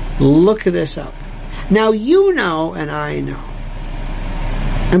look this up. Now you know and I know.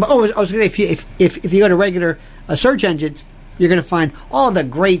 And, I was going to say, if you go to regular search engines, you're going to find all the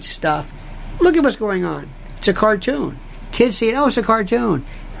great stuff. Look at what's going on. It's a cartoon. Kids see it, it's a cartoon.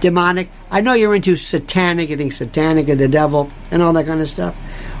 Demonic. I know you're into satanic. You think satanic and the devil and all that kind of stuff.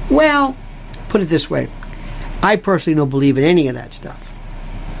 Well, put it this way. I personally don't believe in any of that stuff.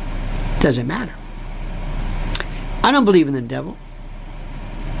 Doesn't matter. I don't believe in the devil.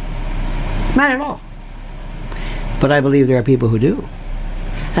 Not at all. But I believe there are people who do.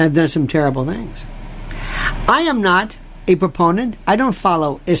 And have done some terrible things. I am not a proponent. I don't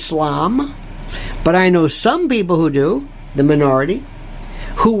follow Islam. But I know some people who do, the minority,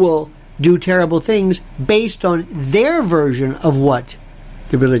 who will do terrible things based on their version of what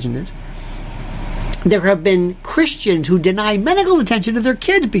the religion is. There have been Christians who deny medical attention to their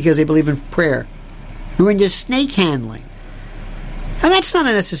kids because they believe in prayer, who are into snake handling. And that's not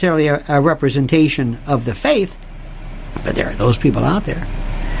necessarily a representation of the faith, but there are those people out there.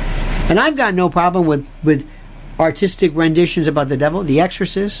 And I've got no problem with artistic renditions about the devil, The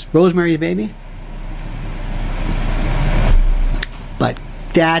Exorcist, Rosemary's Baby. But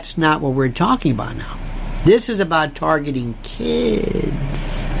that's not what we're talking about now. This is about targeting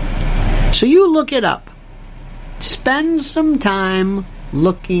kids. So you look it up. Spend some time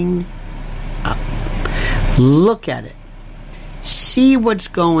looking up. Look at it. See what's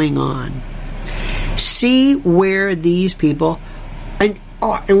going on. See where these people and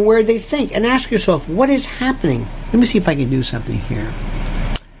where they think. And ask yourself, what is happening? Let me see if I can do something here.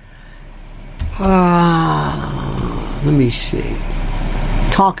 Let me see.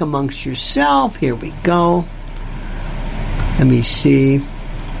 Talk amongst yourself. Here we go. Let me see.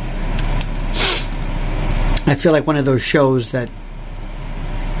 I feel like one of those shows that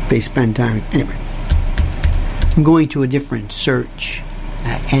they spend time. Anyway, I'm going to a different search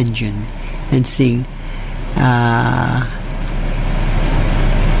engine and seeing.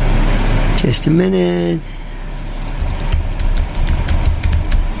 Just a minute.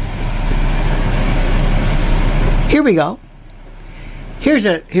 Here we go. Here's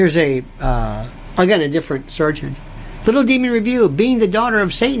a again a different search engine. Little Demon Review. Being the daughter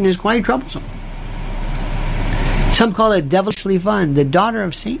of Satan is quite troublesome. Some call it devilishly fun. The daughter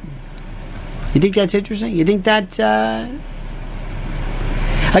of Satan. You think that's interesting? You think that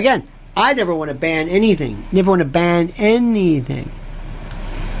again, I never want to ban anything. Never want to ban anything.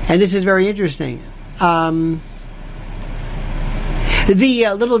 And this is very interesting.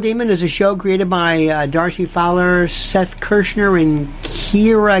 The Little Demon is a show created by Darcy Fowler, Seth Kirshner, and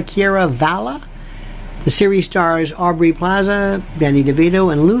Kira Valla. The series stars Aubrey Plaza, Danny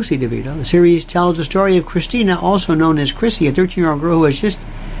DeVito, and Lucy DeVito. The series tells the story of Christina, also known as Chrissy, a 13-year-old girl who has just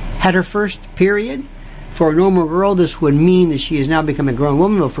had her first period. For a normal girl, this would mean that she has now become a grown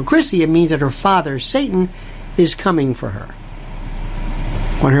woman, but for Chrissy, it means that her father, Satan, is coming for her.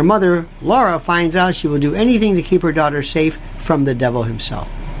 When her mother, Laura, finds out, she will do anything to keep her daughter safe from the devil himself.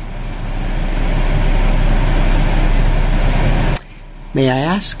 May I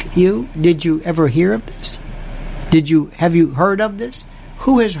ask you, did you ever hear of this? Have you heard of this?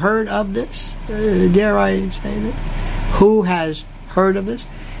 Who has heard of this? Dare I say that? Who has heard of this?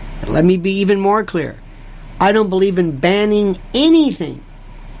 Let me be even more clear. I don't believe in banning anything.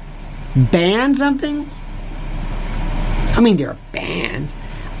 Ban something? I mean, there are bans.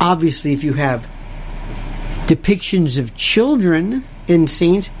 Obviously, if you have depictions of children in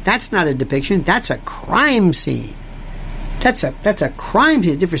scenes, that's not a depiction. That's a crime scene. That's a crime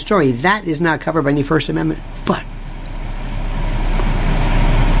scene. A different story. That is not covered by any First Amendment. But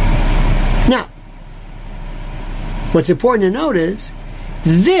now, what's important to note is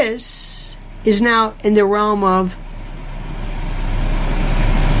this is now in the realm of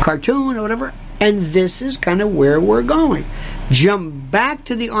cartoon or whatever, and this is kind of where we're going. Jump back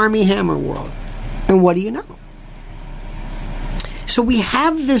to the Armie Hammer world, and what do you know? So we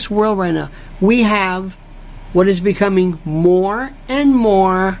have this world right now. We have what is becoming more and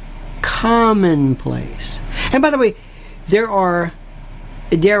more commonplace. And by the way, there are,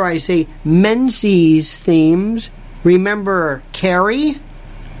 dare I say, Menzies themes. Remember Carrie?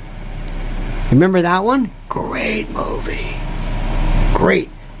 Remember that one? Great movie. Great.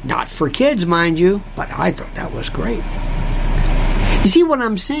 Not for kids, mind you, but I thought that was great. You see what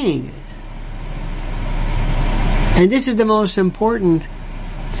I'm saying is, and this is the most important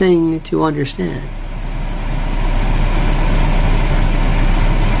thing to understand.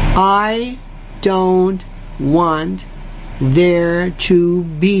 I don't want there to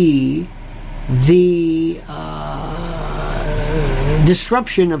be the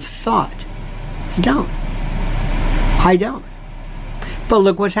disruption of thought. I don't. But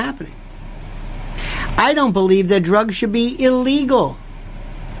look what's happening. I don't believe that drugs should be illegal.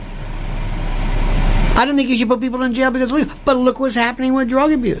 I don't think you should put people in jail because it's illegal. But look what's happening with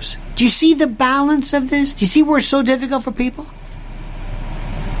drug abuse. Do you see the balance of this? Do you see where it's so difficult for people?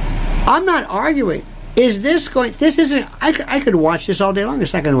 I'm not arguing. Is this going... This isn't... I could watch this all day long.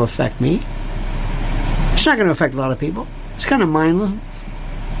 It's not going to affect me. It's not going to affect a lot of people. It's kind of mindless.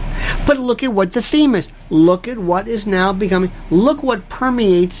 But look at what the theme is. Look at what is now becoming... Look what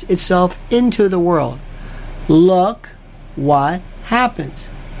permeates itself into the world. Look what happens.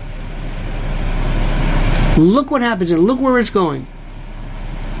 Look what happens and look where it's going.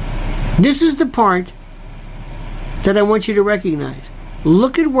 This is the part that I want you to recognize.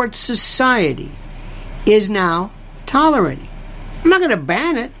 Look at what society is now tolerating. I'm not going to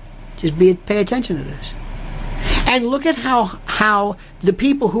ban it. Just pay attention to this. And look at how the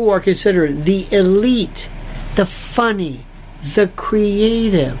people who are considered the elite, the funny, the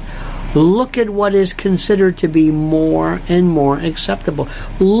creative, look at what is considered to be more and more acceptable.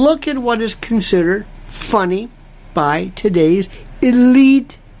 Look at what is considered funny by today's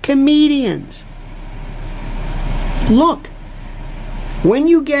elite comedians. Look. When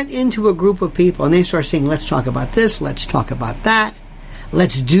you get into a group of people and they start saying, let's talk about this, let's talk about that,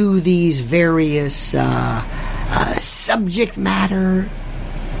 let's do these various subject matter.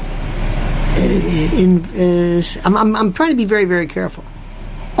 I'm trying to be very, very careful.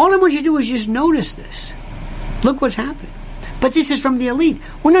 All I want you to do is just notice this. Look what's happening. But this is from the elite.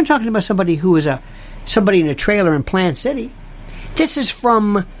 We're not talking about somebody who is somebody in a trailer in Plant City. This is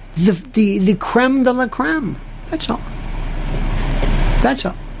from the creme de la creme. That's all. That's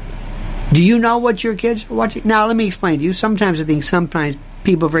all. Do you know what your kids are watching? Now, let me explain to you. Sometimes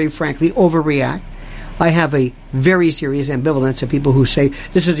people very frankly overreact. I have a very serious ambivalence of people who say,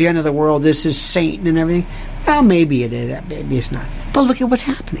 this is the end of the world, this is Satan and everything. Well, maybe it is, maybe it's not. But look at what's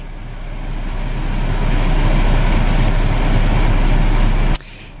happening.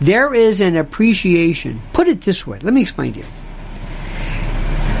 There is an appreciation. Put it this way. Let me explain to you.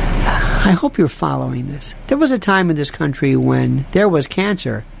 I hope you're following this. There was a time in this country when there was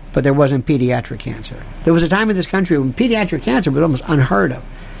cancer, but there wasn't pediatric cancer. There was a time in this country when pediatric cancer was almost unheard of.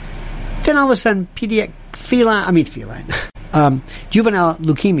 Then all of a sudden, juvenile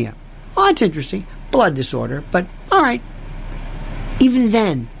leukemia. Oh, that's interesting. Blood disorder, but all right. Even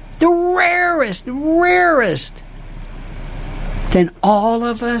then, the rarest. Then all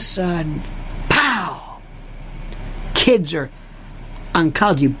of a sudden, pow! Kids are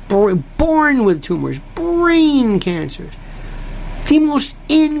oncology, born with tumors, brain cancers. The most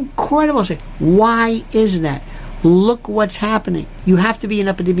incredible thing. Why is that? Look what's happening. You have to be an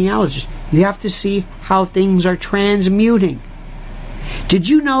epidemiologist. You have to see how things are transmuting. Did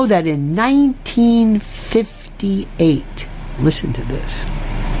you know that in 1958, listen to this,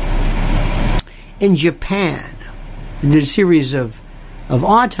 in Japan, there's a series of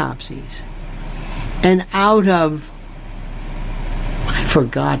autopsies, and out of, I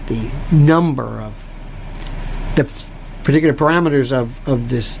forgot the number of the particular parameters of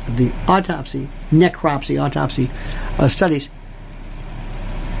the necropsy studies,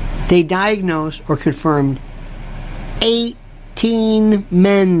 they diagnosed or confirmed 18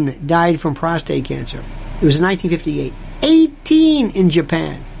 men died from prostate cancer. It was in 1958. 18 in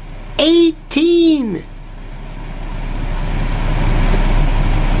Japan. 18!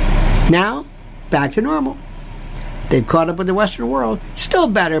 Now, back to normal. They've caught up with the Western world. Still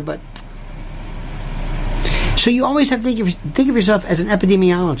better, but... So you always have to think of yourself as an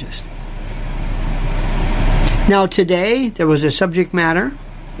epidemiologist. Now today, there was a subject matter,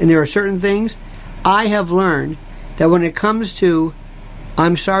 and there are certain things I have learned that when it comes to,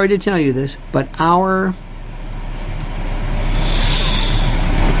 I'm sorry to tell you this, but our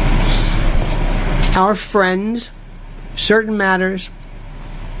friends, certain matters,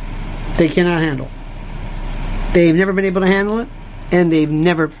 they cannot handle. They've never been able to handle it, and they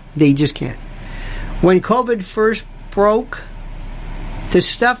just can't. When COVID first broke, the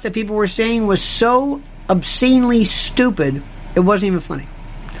stuff that people were saying was so obscenely stupid, it wasn't even funny.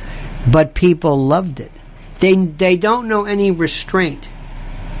 But people loved it. They don't know any restraint.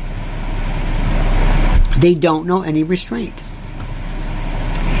 They don't know any restraint.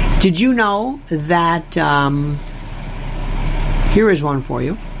 Did you know that, here is one for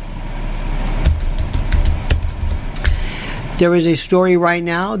you. There is a story right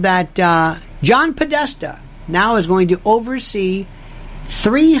now that John Podesta now is going to oversee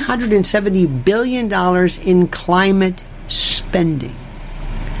 $370 billion in climate spending.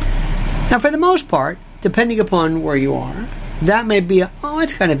 Now, for the most part, depending upon where you are, that may be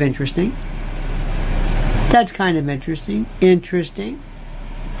it's kind of interesting. That's kind of interesting. Interesting.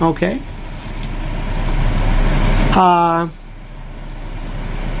 Okay. How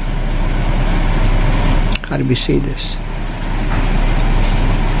do we see this?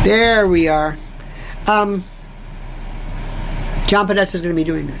 There we are. John Podesta is going to be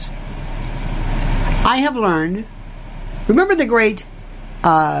doing this. I have learned, remember the great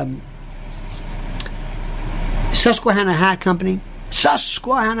Susquehanna Hat Company?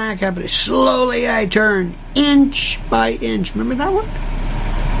 Susquehanna Hat Company. Slowly I turn, inch by inch. Remember that one?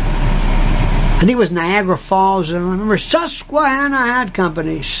 I think it was Niagara Falls. I remember Susquehanna Hat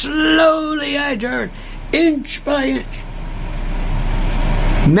Company. Slowly I turn, inch by inch.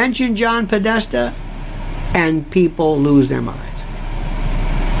 Mention John Podesta, and people lose their minds.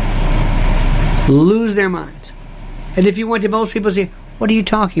 Lose their minds. And if you went to most people and say, what are you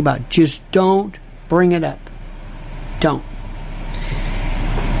talking about? Just don't bring it up. Don't.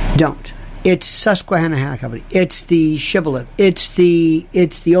 It's Susquehanna Hat Company. It's the shibboleth. It's the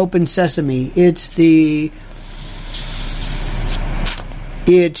open sesame. It's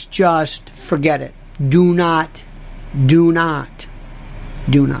just, forget it. Do not.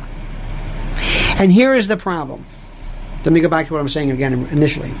 And here is the problem. Let me go back to what I'm saying again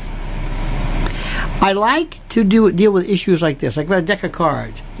initially. I like to deal with issues like this, like a deck of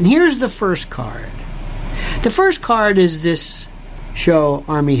cards. And here's the first card. The first card is this show,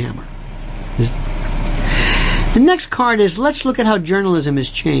 Armie Hammer. The next card is, let's look at how journalism has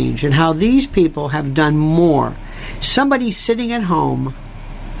changed and how these people have done more. Somebody who's sitting at home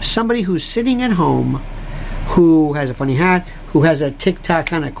who has a funny hat, who has a TikTok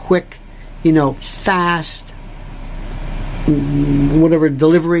kind of quick, fast, whatever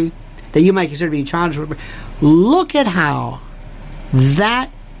delivery that you might consider to be childish. Look at how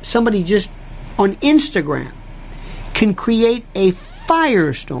that somebody just on Instagram can create a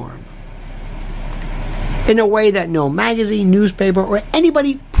firestorm in a way that no magazine, newspaper, or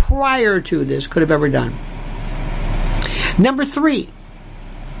anybody prior to this could have ever done. Number 3,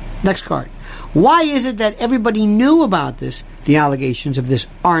 next card. Why is it that everybody knew about this, the allegations of this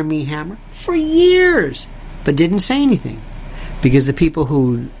Army Hammer, for years, but didn't say anything? Because the people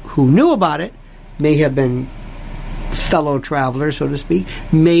who knew about it may have been fellow travelers, so to speak,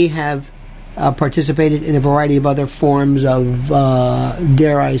 may have participated in a variety of other forms of,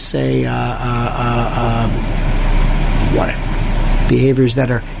 dare I say, behaviors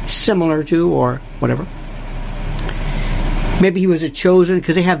that are similar to or whatever. Maybe he was a chosen,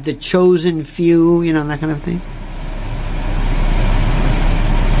 because they have the chosen few, that kind of thing.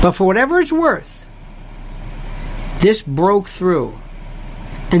 But for whatever it's worth, this broke through.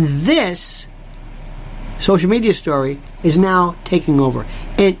 And this social media story is now taking over.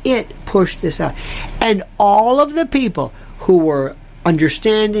 And it pushed this out. And all of the people who were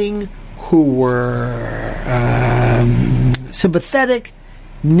understanding, who were sympathetic,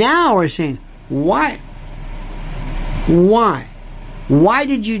 now are saying, why? Why? Why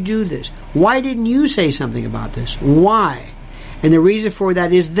did you do this? Why didn't you say something about this? Why? And the reason for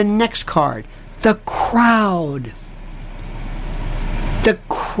that is the next card. The crowd. The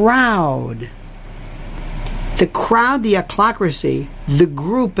crowd. The crowd, the ochlocracy, the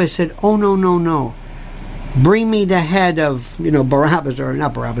group has said, oh, no. Bring me the head of, Barabbas, or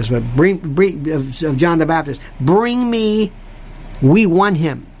not Barabbas, but of John the Baptist. Bring me, we want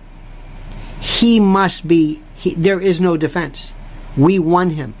him. He must be, there is no defense. We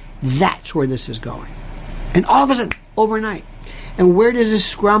want him. That's where this is going. And all of a sudden, overnight. And where does this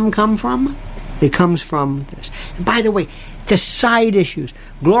scrum come from? It comes from this. And by the way, the side issues.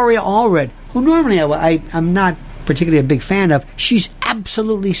 Gloria Allred, who normally I'm not particularly a big fan of, she's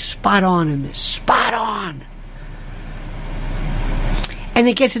absolutely spot on in this. Spot on. And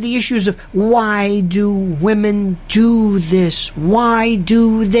it gets to the issues of why do women do this? Why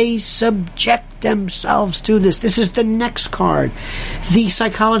do they subject themselves to this? This is the next card. The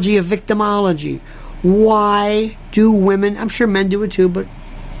psychology of victimology. Why do women, I'm sure men do it too, but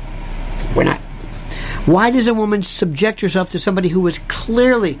we're not. Why does a woman subject herself to somebody who is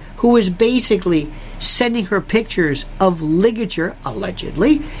basically sending her pictures of ligature,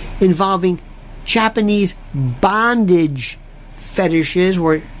 allegedly, involving Japanese bondage fetishes,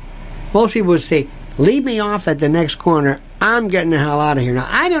 where most people would say, leave me off at the next corner, I'm getting the hell out of here. Now,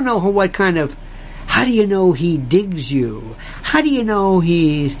 I don't know how do you know he digs you? How do you know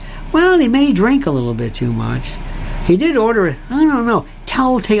he may drink a little bit too much. He did order it. I don't know.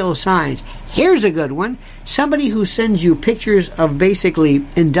 Telltale signs. Here's a good one. Somebody who sends you pictures of basically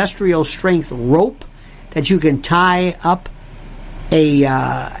industrial strength rope that you can tie up an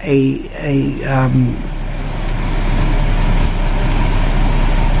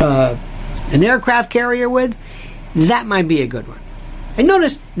aircraft carrier with, that might be a good one. And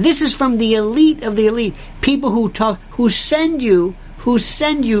notice, this is from the elite of the elite. People who send you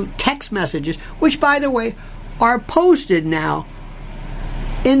text messages, which, by the way, are posted now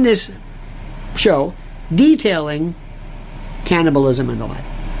in this show, detailing cannibalism and the like.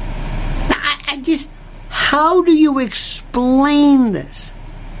 Now, how do you explain this?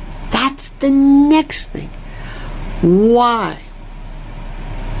 That's the next thing. Why?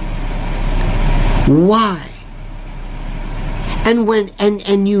 Why?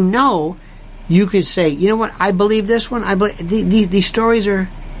 And you could say, you know what, I believe this one, I believe these stories are,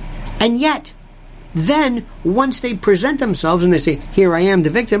 and yet, then once they present themselves and they say, here I am, the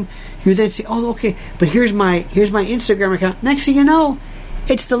victim, you then say, oh, okay, but here's my Instagram account. Next thing you know,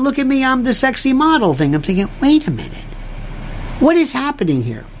 it's the look at me, I'm the sexy model thing. I'm thinking, wait a minute, what is happening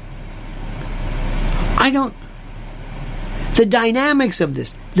here? The dynamics of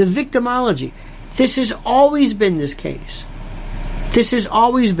this, the victimology, this has always been this case. This has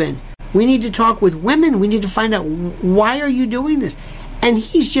always been. We need to talk with women. We need to find out, why are you doing this? And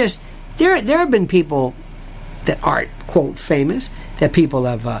he's just, there have been people that aren't, quote, famous, that people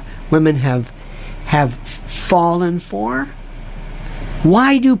women have fallen for.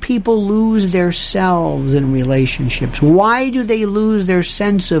 Why do people lose their selves in relationships? Why do they lose their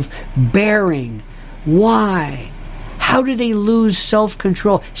sense of bearing? Why? How do they lose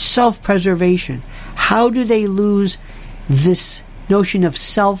self-control, self-preservation? How do they lose this notion of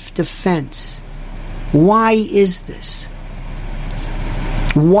self-defense? Why is this?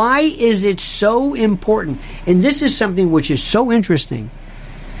 Why is it so important? And this is something which is so interesting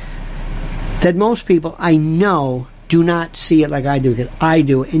that most people I know do not see it like I do, because I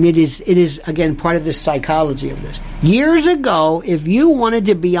do. And it is again part of the psychology of this. Years ago, if you wanted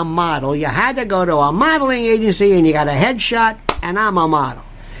to be a model, you had to go to a modeling agency and you got a headshot, and I'm a model.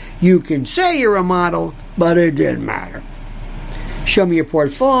 You can say you're a model, but it didn't matter. Show me your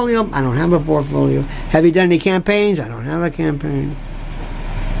portfolio. I don't have a portfolio. Have you done any campaigns? I don't have a campaign.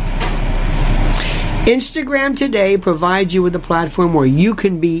 Instagram today provides you with a platform where you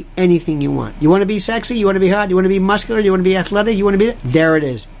can be anything you want. You want to be sexy? You want to be hot? You want to be muscular? You want to be athletic? You want to be... There it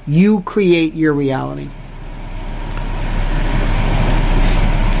is. You create your reality.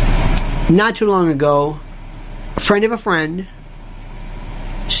 Not too long ago, a friend of a friend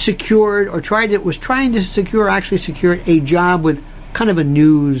secured, or was trying to secure a job with kind of a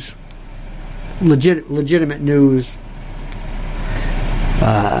news, legitimate news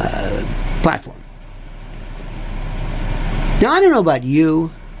platform. Now, I don't know about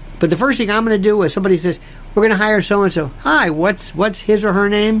you, but the first thing I'm going to do is somebody says, we're going to hire so-and-so. Hi, what's his or her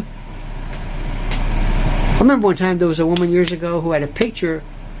name? I remember one time there was a woman years ago who had a picture.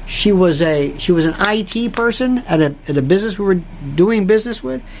 She was an IT person at a business we were doing business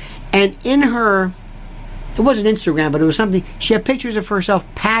with. And in her, it wasn't Instagram, but it was something, she had pictures of herself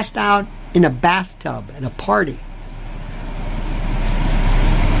passed out in a bathtub at a party.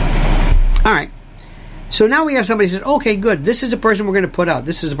 All right. So now we have somebody who says, okay, good, this is the person we're going to put out.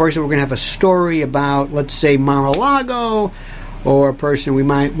 This is the person we're going to have a story about, let's say, Mar-a-Lago, or a person we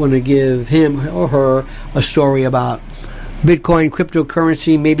might want to give him or her a story about Bitcoin,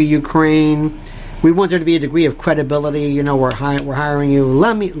 cryptocurrency, maybe Ukraine. We want there to be a degree of credibility. You know, we're hiring you.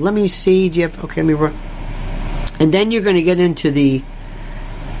 Let me see, Jeff. Okay, and then you're going to get into the,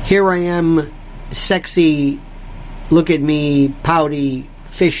 here I am, sexy, look at me, pouty,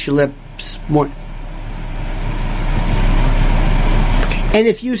 fish lips, more. And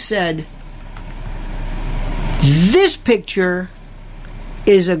if you said, this picture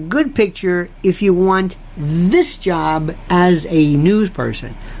is a good picture if you want this job as a news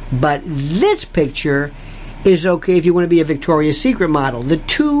person, but this picture is okay if you want to be a Victoria's Secret model. The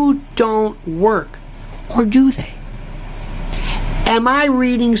two don't work. Or do they? Am I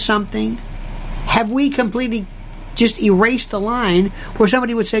reading something? Have we completely just erased the line where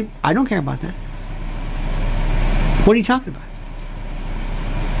somebody would say, I don't care about that? What are you talking about?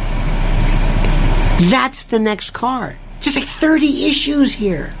 That's the next card. Just like 30 issues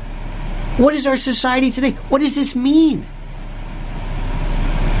here. What is our society today? What does this mean?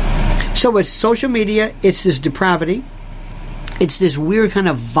 So it's social media, it's this depravity, it's this weird kind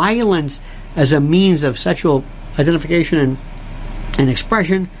of violence as a means of sexual identification and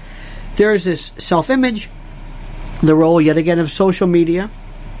expression. There's this self-image, the role yet again of social media.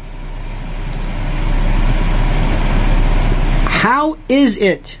 How is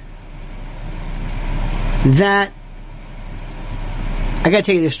it that, I got to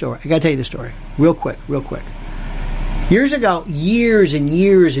tell you this story real quick. Years ago, years and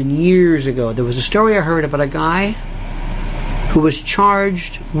years ago, there was a story I heard about a guy who was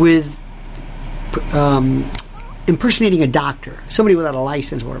charged with impersonating a doctor, somebody without a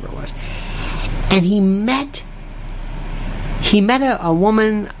license, whatever it was. And he met a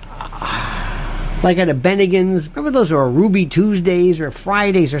woman like at a Bennigan's. Remember those were Ruby Tuesdays or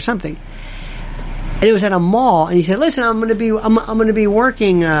Fridays or something. And it was at a mall, and he said, "Listen, I'm going to be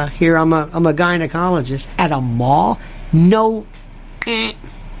working here. I'm a gynecologist at a mall. No,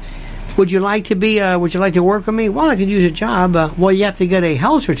 would you like to work with me? Well, I could use a job. Well, you have to get a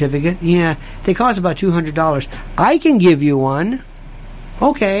health certificate. Yeah, they cost about $200. I can give you one.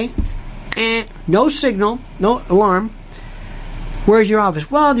 Okay. No signal, no alarm. Where's your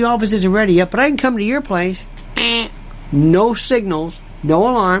office? Well, the office isn't ready yet, but I can come to your place. No signals, no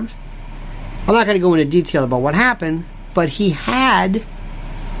alarms. I'm not going to go into detail about what happened, but he had,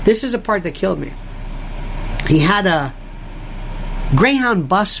 this is the part that killed me. He had a Greyhound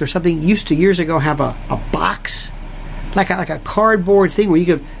bus or something used to years ago have a box, like a cardboard thing where you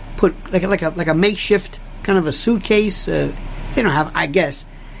could put like a makeshift kind of a suitcase. They don't have, I guess.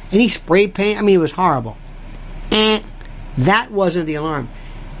 And he spray paint. I mean, it was horrible. That wasn't the alarm.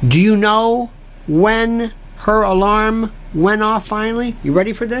 Do you know when her alarm went off finally? You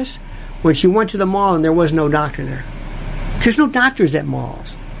ready for this? When she went to the mall and there was no doctor there. There's no doctors at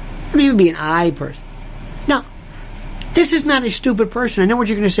malls. I mean, it would be an eye person. No. This is not a stupid person. I know what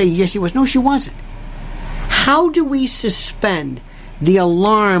you're going to say. Yes, she was. No, she wasn't. How do we suspend the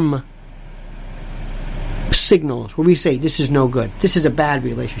alarm signals where we say, this is no good. This is a bad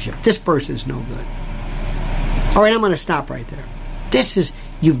relationship. This person is no good. All right, I'm going to stop right there.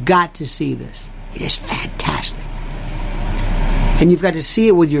 You've got to see this. It is fantastic. And you've got to see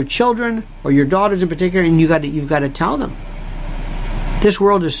it with your children, or your daughters in particular, and you've got to tell them. This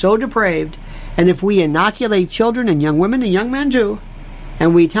world is so depraved, and if we inoculate children and young women and young men too,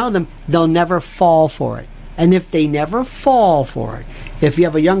 and we tell them, they'll never fall for it. And if they never fall for it, if you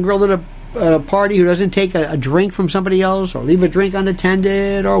have a young girl at a party who doesn't take a drink from somebody else, or leave a drink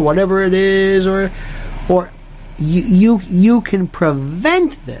unattended, or whatever it is, or you can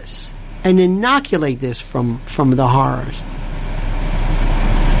prevent this and inoculate this from the horrors.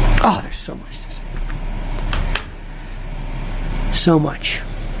 Oh, there's so much to say. So much.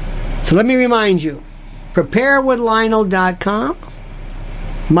 So let me remind you, preparewithlionel.com,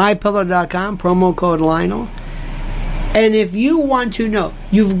 mypillow.com, promo code Lionel. And if you want to know,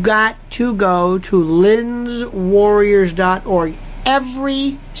 you've got to go to linswarriors.org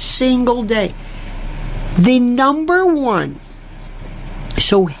every single day. The number one,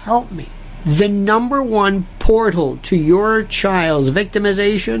 so help me, the number one portal to your child's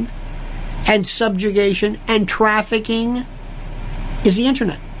victimization and subjugation and trafficking is the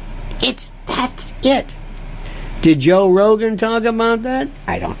internet. That's it. Did Joe Rogan talk about that?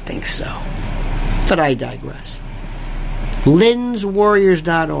 I don't think so. But I digress.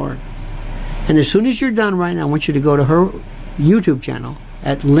 linswarriors.org. And as soon as you're done right now, I want you to go to her YouTube channel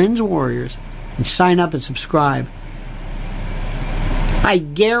at Lins Warriors and sign up and subscribe. I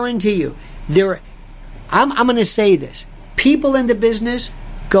guarantee you, I'm going to say this. People in the business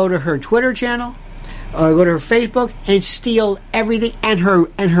go to her Twitter channel, go to her Facebook, and steal everything. And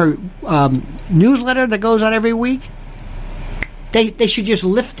her newsletter that goes out every week, they should just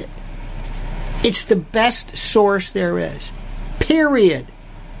lift it. It's the best source there is. Period.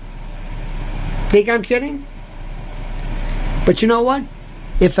 Think I'm kidding? But you know what?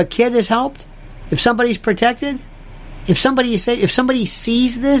 If a kid is helped, if somebody's protected, if somebody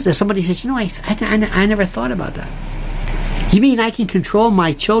sees this, if somebody says, I never thought about that. You mean I can control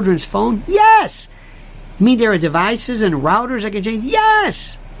my children's phone? Yes. You mean there are devices and routers I can change?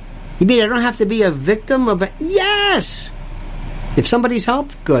 Yes. You mean I don't have to be a victim of it? Yes. If somebody's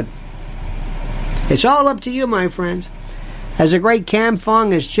helped, good. It's all up to you, my friends. As a great Cam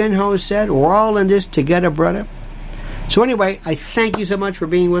Fong, as Chin Ho said, we're all in this together, brother. So anyway, I thank you so much for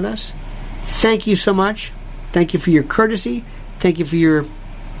being with us. Thank you so much. Thank you for your courtesy. Thank you for your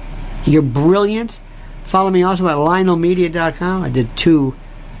brilliance. Follow me also at lionelmedia.com. I did 2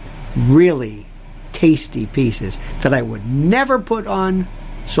 really tasty pieces that I would never put on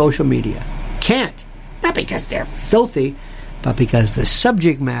social media. Can't. Not because they're filthy, but because the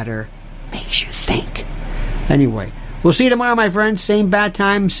subject matter makes you think. Anyway, we'll see you tomorrow, my friends. Same bat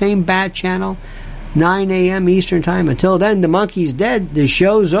time, same bat channel, 9 a.m. Eastern time. Until then, the monkey's dead. The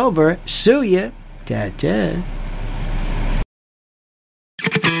show's over. Sue ya. Ta-ta.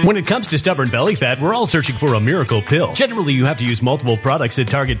 When it comes to stubborn belly fat, we're all searching for a miracle pill. Generally, you have to use multiple products that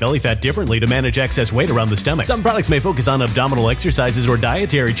target belly fat differently to manage excess weight around the stomach. Some products may focus on abdominal exercises or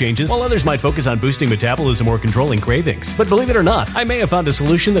dietary changes, while others might focus on boosting metabolism or controlling cravings. But believe it or not, I may have found a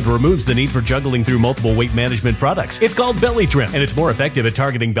solution that removes the need for juggling through multiple weight management products. It's called Belly Trim, and it's more effective at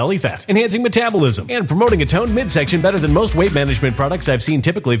targeting belly fat, enhancing metabolism, and promoting a toned midsection better than most weight management products I've seen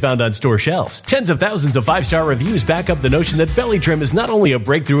typically found on store shelves. Tens of thousands of 5-star reviews back up the notion that Belly Trim is not only a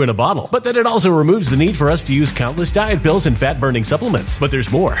breakthrough in a bottle, but that it also removes the need for us to use countless diet pills and fat-burning supplements. But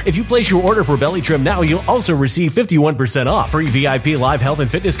there's more. If you place your order for Belly Trim now, you'll also receive 51% off, free VIP live health and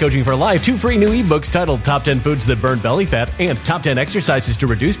fitness coaching for life, 2 free new ebooks titled Top 10 Foods That Burn Belly Fat and Top 10 Exercises to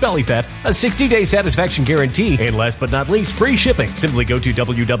Reduce Belly Fat, a 60-day satisfaction guarantee, and last but not least, free shipping. Simply go to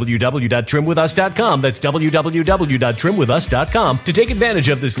www.trimwithus.com. That's www.trimwithus.com to take advantage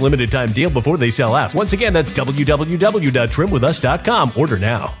of this limited time deal before they sell out. Once again, that's www.trimwithus.com. Order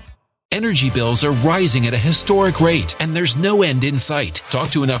now. Energy bills are rising at a historic rate, and there's no end in sight. Talk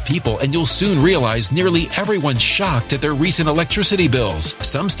to enough people, and you'll soon realize nearly everyone's shocked at their recent electricity bills.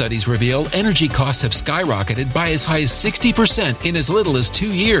 Some studies reveal energy costs have skyrocketed by as high as 60% in as little as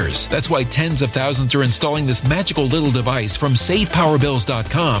 2 years. That's why tens of thousands are installing this magical little device from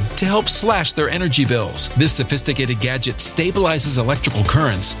SavePowerBills.com to help slash their energy bills. This sophisticated gadget stabilizes electrical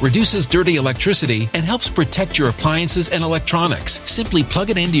currents, reduces dirty electricity, and helps protect your appliances and electronics. Simply plug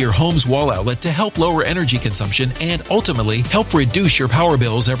it into your home's home's wall outlet to help lower energy consumption and ultimately help reduce your power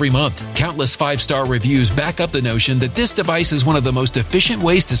bills every month. Countless 5-star reviews back up the notion that this device is one of the most efficient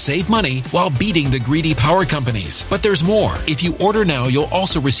ways to save money while beating the greedy power companies. But there's more. If you order now, you'll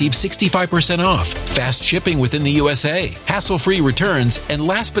also receive 65% off, fast shipping within the USA, hassle-free returns, and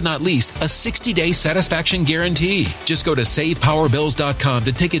last but not least, a 60-day satisfaction guarantee. Just go to SavePowerBills.com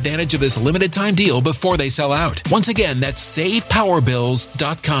to take advantage of this limited time deal before they sell out. Once again, that's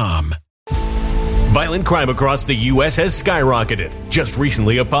SavePowerBills.com. Violent crime across the U.S. has skyrocketed. Just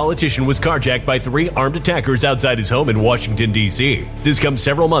recently, a politician was carjacked by 3 armed attackers outside his home in Washington, D.C. This comes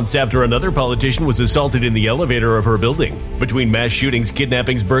several months after another politician was assaulted in the elevator of her building. Between mass shootings,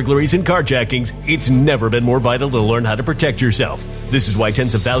 kidnappings, burglaries, and carjackings, it's never been more vital to learn how to protect yourself. This is why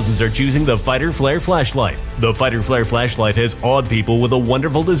tens of thousands are choosing the Fighter Flare flashlight. The Fighter Flare flashlight has awed people with a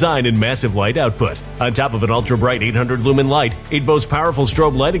wonderful design and massive light output. On top of an ultra-bright 800-lumen light, it boasts powerful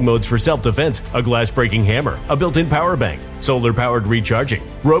strobe lighting modes for self-defense, a glass-breaking hammer, a built-in power bank, solar-powered recharging,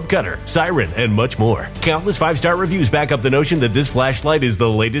 rope cutter, siren, and much more. Countless 5-star reviews back up the notion that this flashlight is the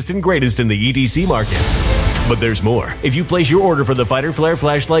latest and greatest in the EDC market. But there's more. If you place your order for the Fighter Flare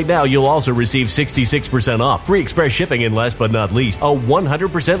flashlight now, you'll also receive 66% off, free express shipping, and last but not least, a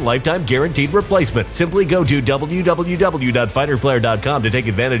 100% lifetime guaranteed replacement. Simply go to www.fighterflare.com to take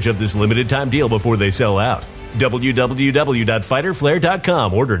advantage of this limited time deal before they sell out.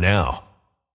 www.fighterflare.com. Order now.